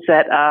things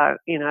that are,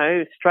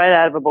 straight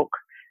out of a book,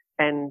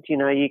 and,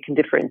 you can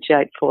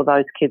differentiate for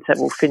those kids that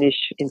will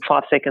finish in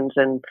 5 seconds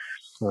and,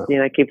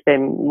 give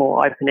them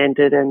more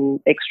open-ended and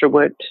extra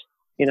work,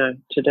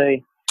 to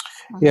do.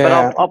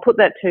 Yeah. But I'll put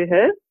that to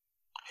her.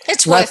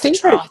 It's worth a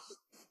try.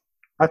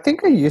 I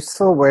think a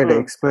useful way to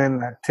explain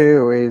that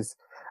too is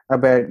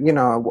about,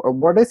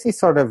 what does he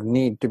sort of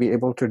need to be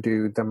able to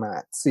do the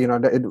maths?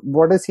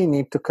 What does he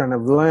need to kind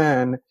of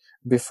learn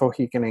before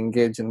he can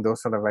engage in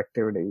those sort of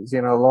activities?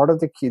 A lot of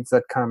the kids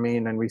that come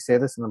in, and we say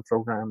this in the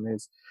program,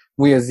 is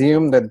we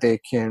assume that they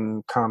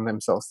can calm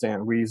themselves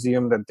down. We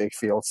assume that they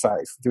feel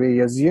safe.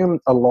 We assume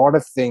a lot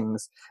of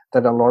things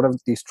that a lot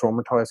of these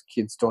traumatized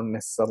kids don't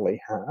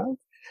necessarily have.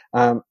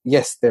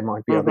 Yes, there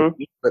might be other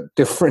kids, but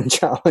different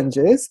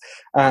challenges.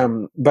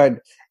 But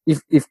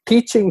if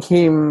teaching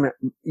him,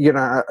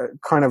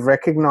 kind of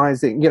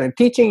recognizing,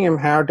 teaching him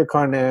how to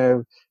kind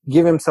of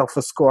give himself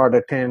a score out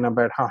of 10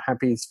 about how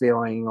happy he's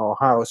feeling or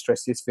how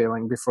stressed he's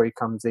feeling before he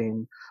comes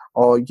in,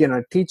 or,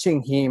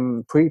 teaching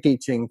him,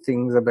 pre-teaching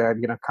things about,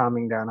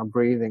 calming down or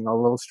breathing or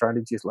little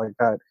strategies like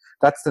that.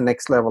 That's the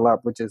next level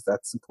up, which is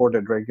that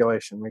supported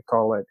regulation, we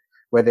call it,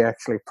 where they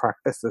actually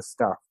practice this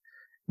stuff.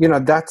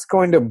 That's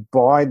going to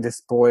buy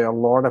this boy a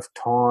lot of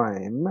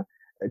time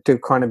to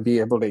kind of be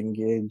able to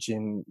engage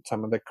in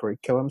some of the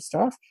curriculum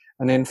stuff.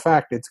 And in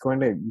fact, it's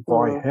going to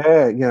buy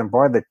her,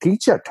 buy the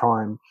teacher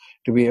time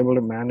to be able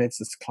to manage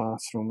this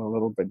classroom a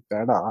little bit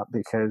better,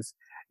 because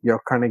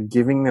you're kind of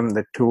giving them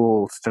the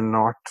tools to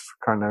not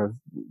kind of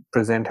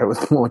present her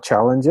with more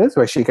challenges,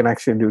 where she can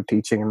actually do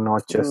teaching and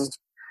not just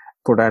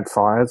put out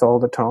fires all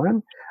the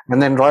time.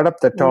 And then right up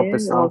the top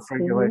is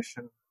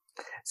self-regulation.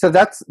 So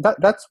that's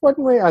one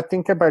way I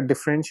think about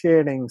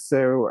differentiating.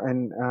 So,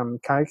 and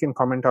Kai can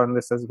comment on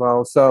this as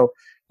well. So,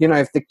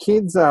 if the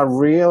kids are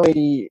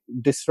really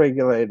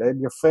dysregulated,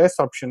 your first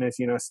option is,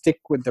 stick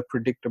with the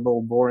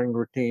predictable, boring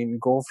routine,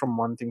 go from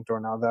one thing to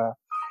another.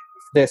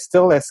 If they're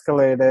still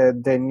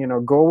escalated, then,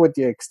 go with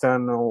the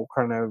external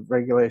kind of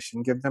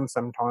regulation, give them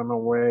some time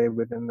away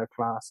within the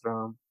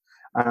classroom.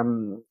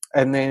 And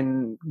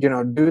then,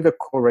 do the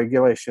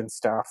co-regulation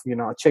stuff,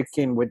 check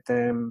in with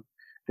them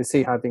to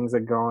see how things are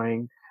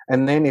going.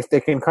 And then if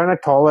they can kind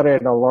of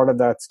tolerate a lot of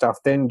that stuff,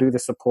 then do the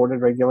supported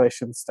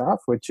regulation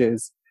stuff, which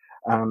is,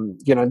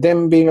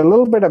 them being a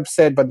little bit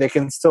upset, but they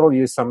can still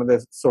use some of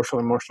the social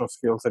emotional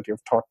skills that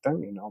you've taught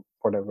them,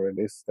 whatever it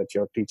is that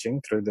you're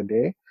teaching through the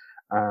day,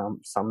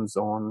 some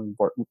zone,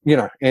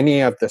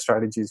 any of the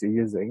strategies you're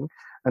using.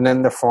 And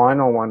then the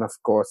final one, of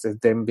course, is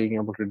them being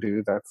able to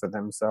do that for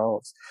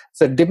themselves.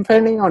 So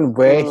depending on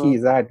where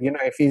he's at,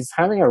 if he's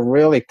having a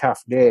really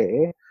tough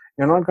day,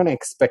 you're not going to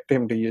expect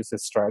him to use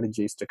his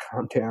strategies to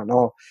calm down.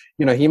 Or,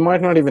 he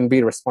might not even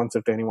be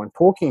responsive to anyone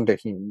talking to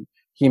him.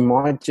 He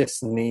might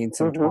just need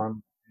some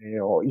time,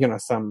 or,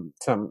 some,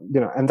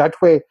 and that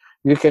way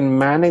you can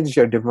manage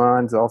your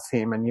demands of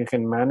him, and you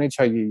can manage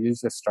how you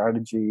use the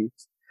strategies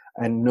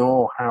and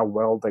know how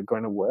well they're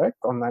going to work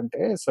on that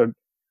day. So it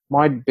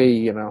might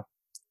be,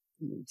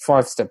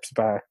 5 steps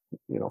back,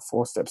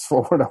 4 steps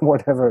forward, or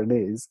whatever it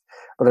is.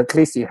 But at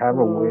least you have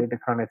a way to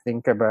kind of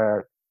think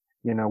about,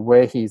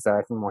 where he's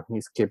at and what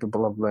he's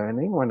capable of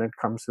learning when it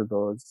comes to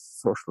those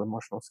social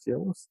emotional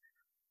skills.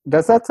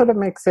 Does that sort of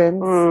make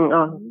sense?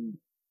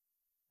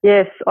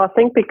 Yes, I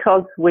think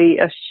because we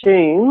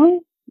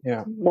assume,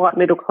 white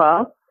middle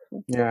class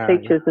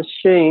teachers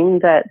assume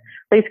that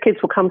these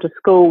kids will come to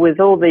school with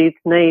all these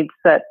needs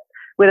that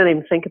we don't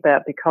even think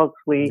about, because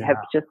we have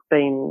just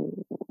been,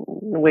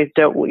 we've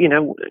dealt,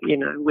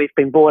 we've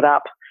been brought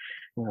up.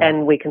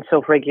 And we can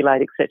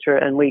self-regulate,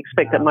 etc. And we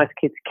expect that most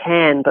kids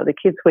can, but the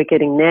kids we're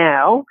getting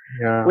now,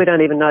 we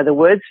don't even know the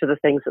words for the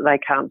things that they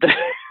can't do.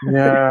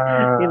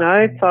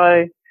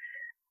 So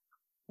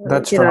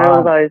that's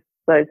all those.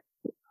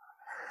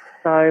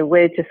 So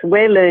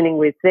we're learning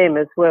with them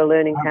as well,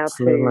 learning how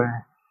to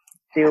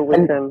deal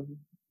with them,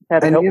 how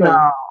to help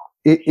them.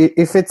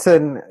 If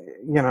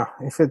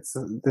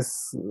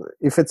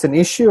it's an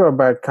issue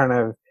about kind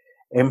of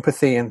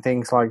empathy and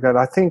things like that,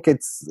 I think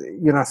it's,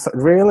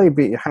 really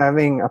be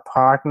having a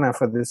partner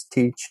for this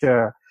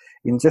teacher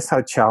in just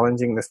how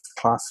challenging this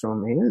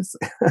classroom is.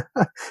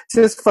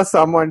 Just for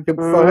someone to,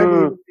 for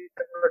her to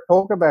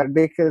talk about it,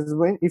 because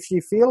if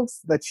she feels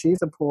that she's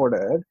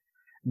supported,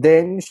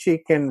 then she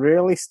can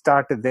really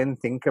start to then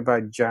think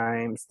about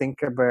James,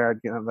 think about,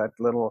 that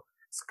little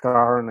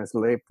scar on his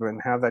lip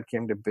and how that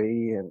came to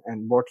be,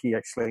 and what he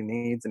actually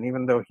needs. And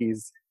even though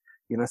he's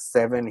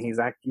 7, he's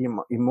actually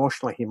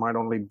emotionally, he might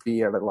only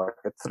be at like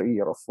a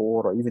 3 or a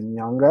 4 or even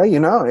younger,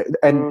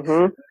 and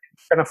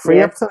kind of free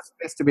up some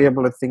space to be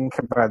able to think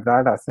about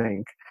that, I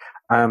think.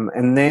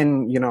 And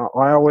then,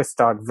 I always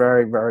start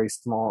very, very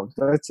small.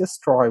 Let's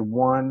just try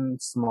one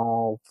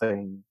small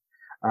thing,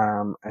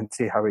 and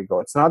see how we go.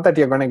 It's not that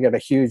you're going to get a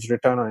huge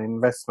return on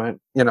investment,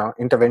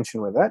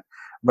 intervention with it,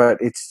 but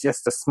it's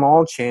just a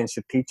small change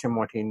to teach him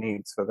what he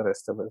needs for the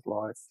rest of his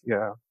life.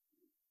 Yeah.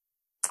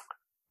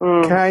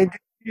 Okay.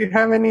 Do you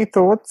have any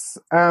thoughts,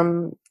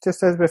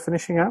 just as we're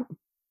finishing up?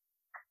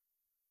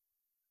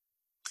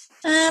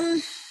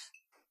 No,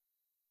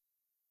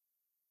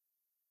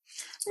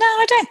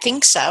 I don't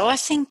think so. I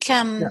think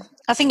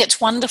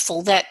it's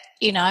wonderful that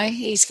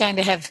he's going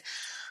to have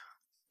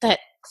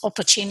that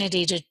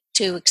opportunity to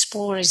to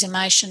explore his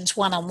emotions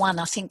one-on-one.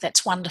 I think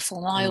that's wonderful.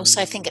 And I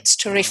also think it's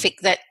terrific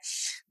that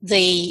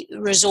the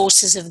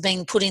resources have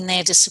been put in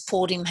there to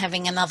support him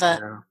having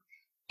another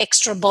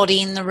extra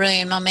body in the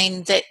room. I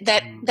mean, that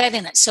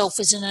in itself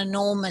is an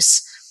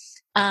enormous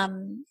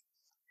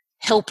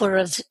helper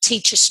of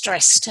teacher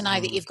stress, to know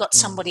that you've got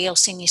somebody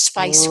else in your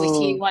space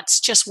with you. It's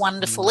just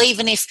wonderful.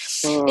 Even if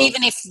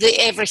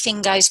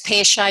everything goes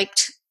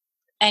pear-shaped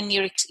and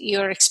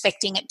you're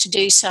expecting it to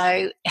do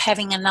so,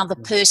 having another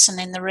person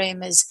in the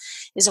room is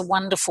a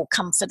wonderful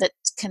comfort. It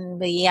can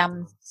be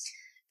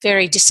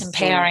very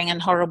disempowering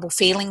and horrible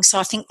feeling. So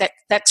I think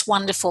that's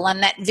wonderful.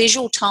 And that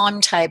visual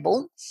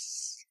timetable,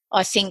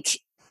 I think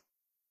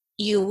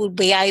you will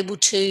be able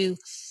to,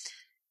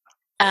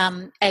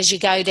 as you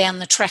go down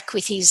the track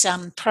with his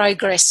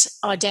progress,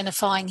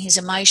 identifying his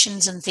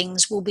emotions and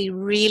things, will be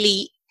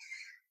really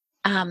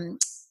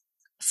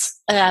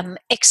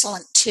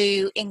excellent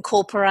to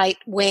incorporate,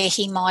 where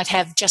he might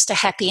have just a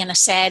happy and a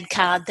sad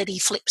card that he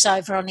flips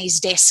over on his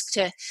desk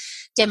to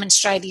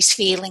demonstrate his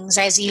feelings.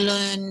 As he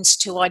learns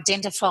to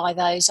identify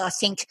those, I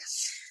think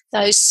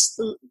those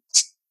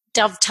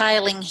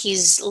dovetailing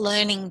his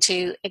learning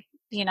to,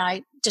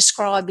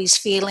 describe his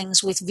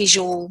feelings with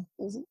visual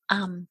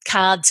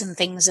cards and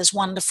things is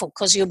wonderful,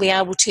 because you'll be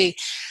able to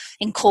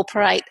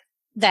incorporate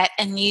that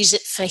and use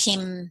it for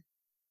him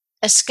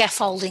as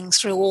scaffolding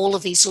through all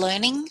of his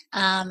learning.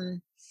 I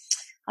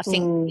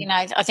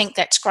think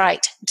that's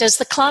great. Does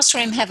the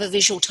classroom have a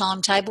visual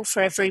timetable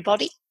for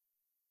everybody?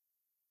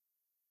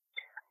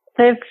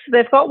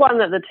 They've got one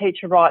that the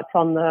teacher writes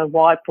on the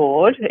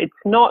whiteboard. It's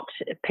not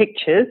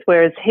pictures,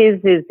 whereas his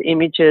is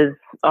images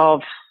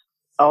of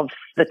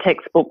the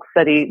textbooks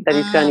that he's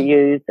going to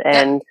use,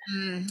 and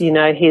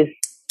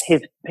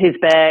his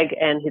bag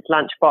and his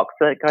lunchbox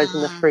that goes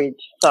in the fridge.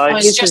 So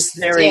his is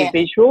very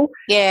visual.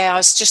 Yeah, I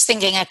was just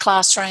thinking a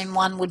classroom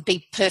one would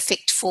be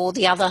perfect for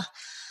the other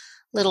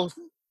little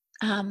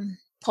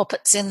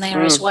poppets in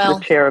there as well.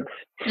 The cherubs.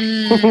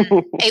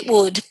 It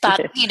would,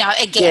 but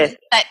again,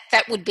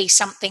 that would be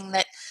something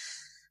that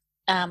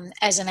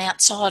as an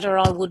outsider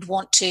I would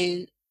want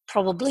to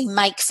probably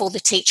make for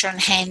the teacher and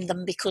hand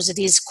them, because it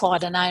is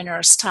quite an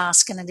onerous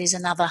task and it is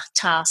another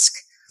task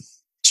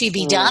to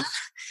be done.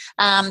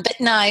 But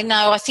no,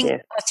 I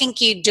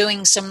think you're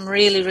doing some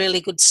really,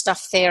 really good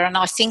stuff there, and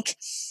I think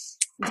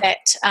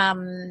that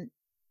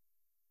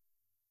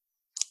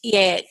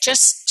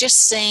just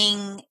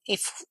seeing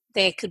if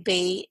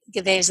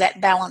there's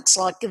that balance,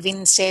 like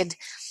Gavin said,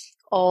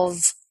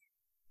 of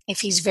if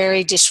he's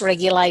very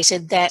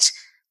dysregulated, that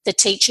the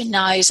teacher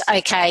knows,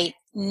 okay,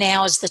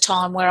 now is the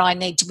time where I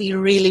need to be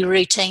really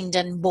routine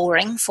and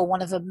boring, for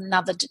want of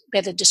another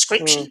better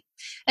description,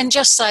 and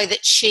just so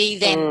that she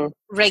then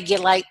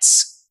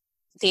regulates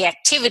the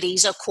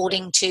activities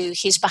according to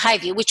his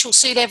behaviour, which will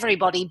suit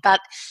everybody,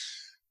 but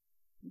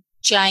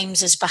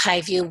James's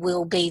behaviour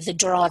will be the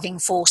driving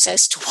force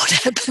as to what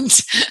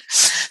happens,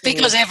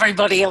 because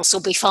everybody else will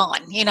be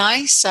fine,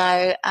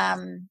 So, I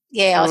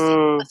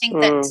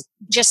think that's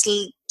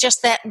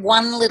just that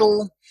one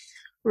little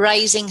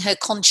raising her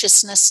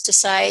consciousness to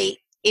say,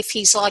 if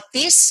he's like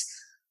this,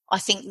 I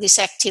think this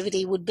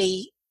activity would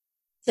be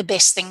the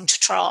best thing to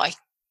try.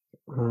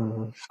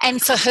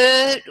 And for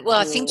her, well,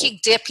 I think your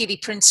deputy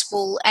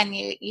principal and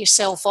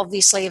yourself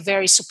obviously are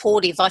very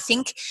supportive. I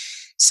think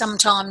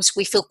sometimes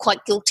we feel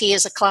quite guilty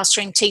as a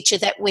classroom teacher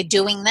that we're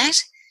doing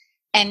that,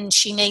 and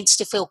she needs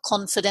to feel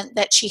confident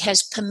that she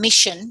has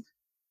permission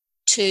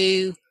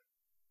to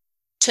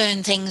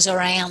turn things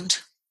around.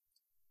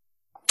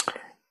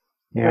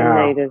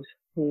 Yeah.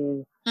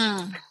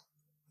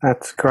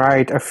 That's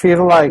great. I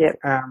feel like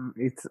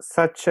it's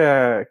such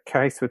a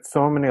case with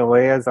so many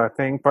layers, I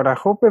think, but I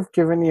hope I've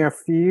given you a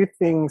few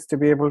things to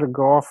be able to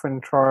go off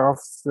and try off,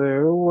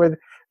 Sue.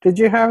 Did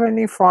you have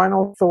any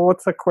final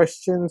thoughts or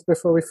questions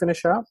before we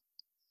finish up?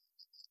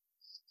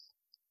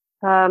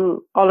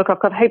 Look, I've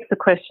got heaps of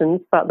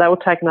questions, but they will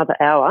take another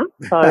hour.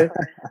 So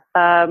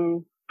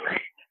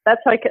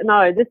that's okay.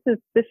 No, this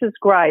is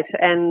great,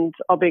 and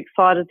I'll be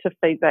excited to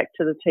feed back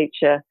to the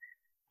teacher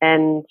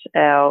and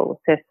our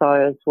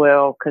CESO as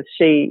well, because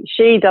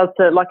she does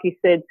like you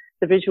said,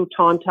 the visual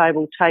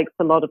timetable takes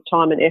a lot of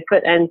time and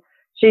effort, and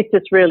she's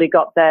just really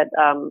got that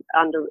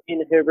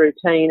in her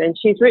routine. And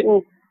she's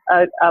written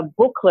a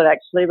booklet,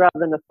 actually, rather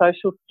than a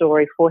social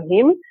story for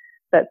him,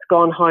 that's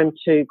gone home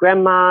to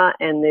grandma,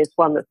 and there's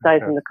one that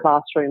stays in the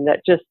classroom that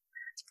just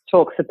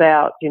talks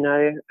about,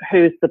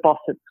 who's the boss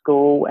at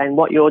school and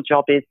what your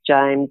job is,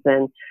 James,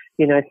 and,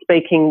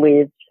 speaking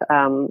with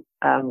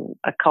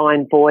a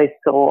kind voice,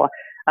 or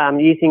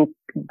using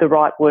the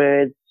right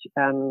words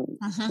and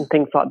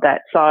things like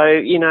that.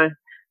 So,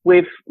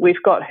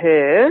 we've got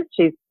her.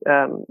 She's,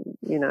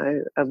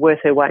 worth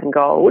her weight in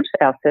gold,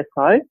 our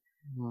CESO.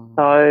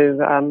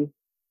 So,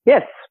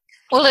 yes.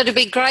 Well, it'd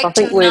be great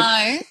to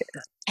know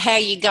how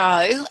you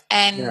go,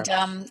 and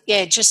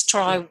just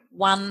try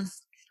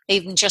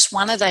even just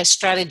one of those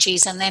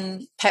strategies, and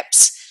then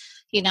perhaps,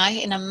 in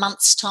a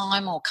month's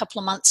time or a couple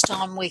of months'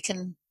 time, we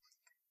can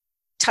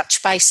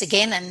touch base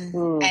again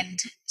and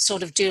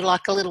sort of do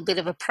like a little bit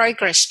of a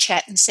progress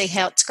chat and see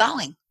how it's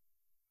going.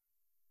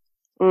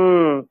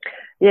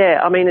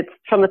 Yeah, I mean, it's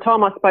from the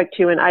time I spoke to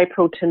you in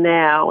April to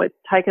now, it's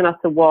taken us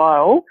a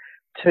while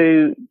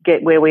to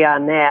get where we are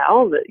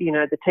now.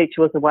 The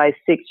teacher was away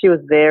sick. She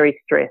was very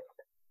stressed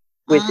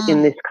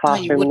in this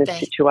classroom, in this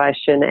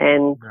situation.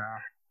 And,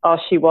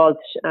 she was.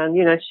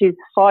 She's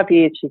 5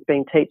 years she's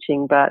been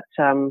teaching, but,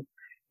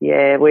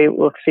 we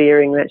were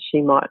fearing that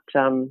she might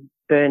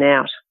burn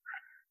out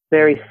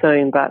very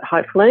soon. But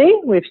hopefully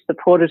we've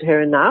supported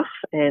her enough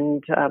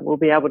and we'll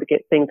be able to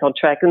get things on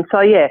track. And so,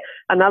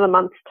 another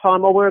month's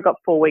time, we've got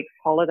 4 weeks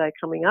holiday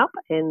coming up.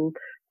 And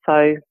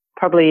so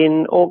probably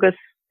in August,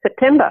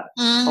 September,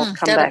 I'll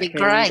come back. That'd be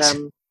great.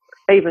 And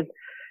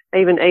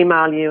even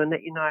email you and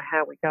let you know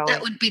how we're going.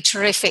 That would be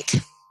terrific.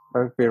 That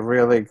would be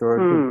really good.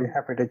 We'd be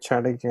happy to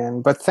chat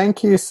again. But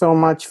thank you so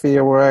much for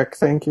your work.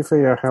 Thank you for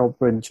your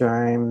help with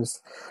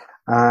James.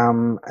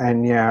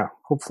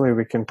 Hopefully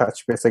we can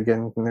touch base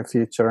again in the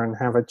future and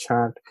have a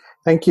chat.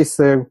 Thank you,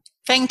 Sue.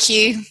 Thank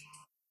you.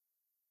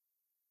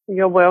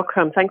 You're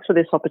welcome. Thanks for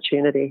this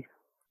opportunity.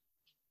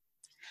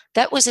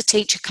 That was a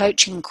teacher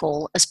coaching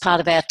call as part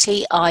of our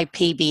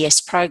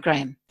TIPBS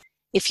program.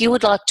 If you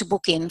would like to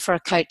book in for a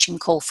coaching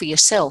call for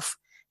yourself,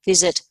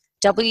 visit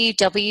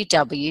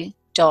www.tipbs.com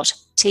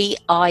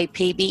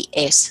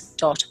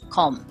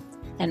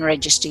and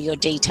register your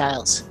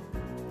details.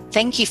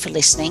 Thank you for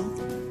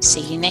listening.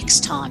 See you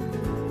next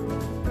time.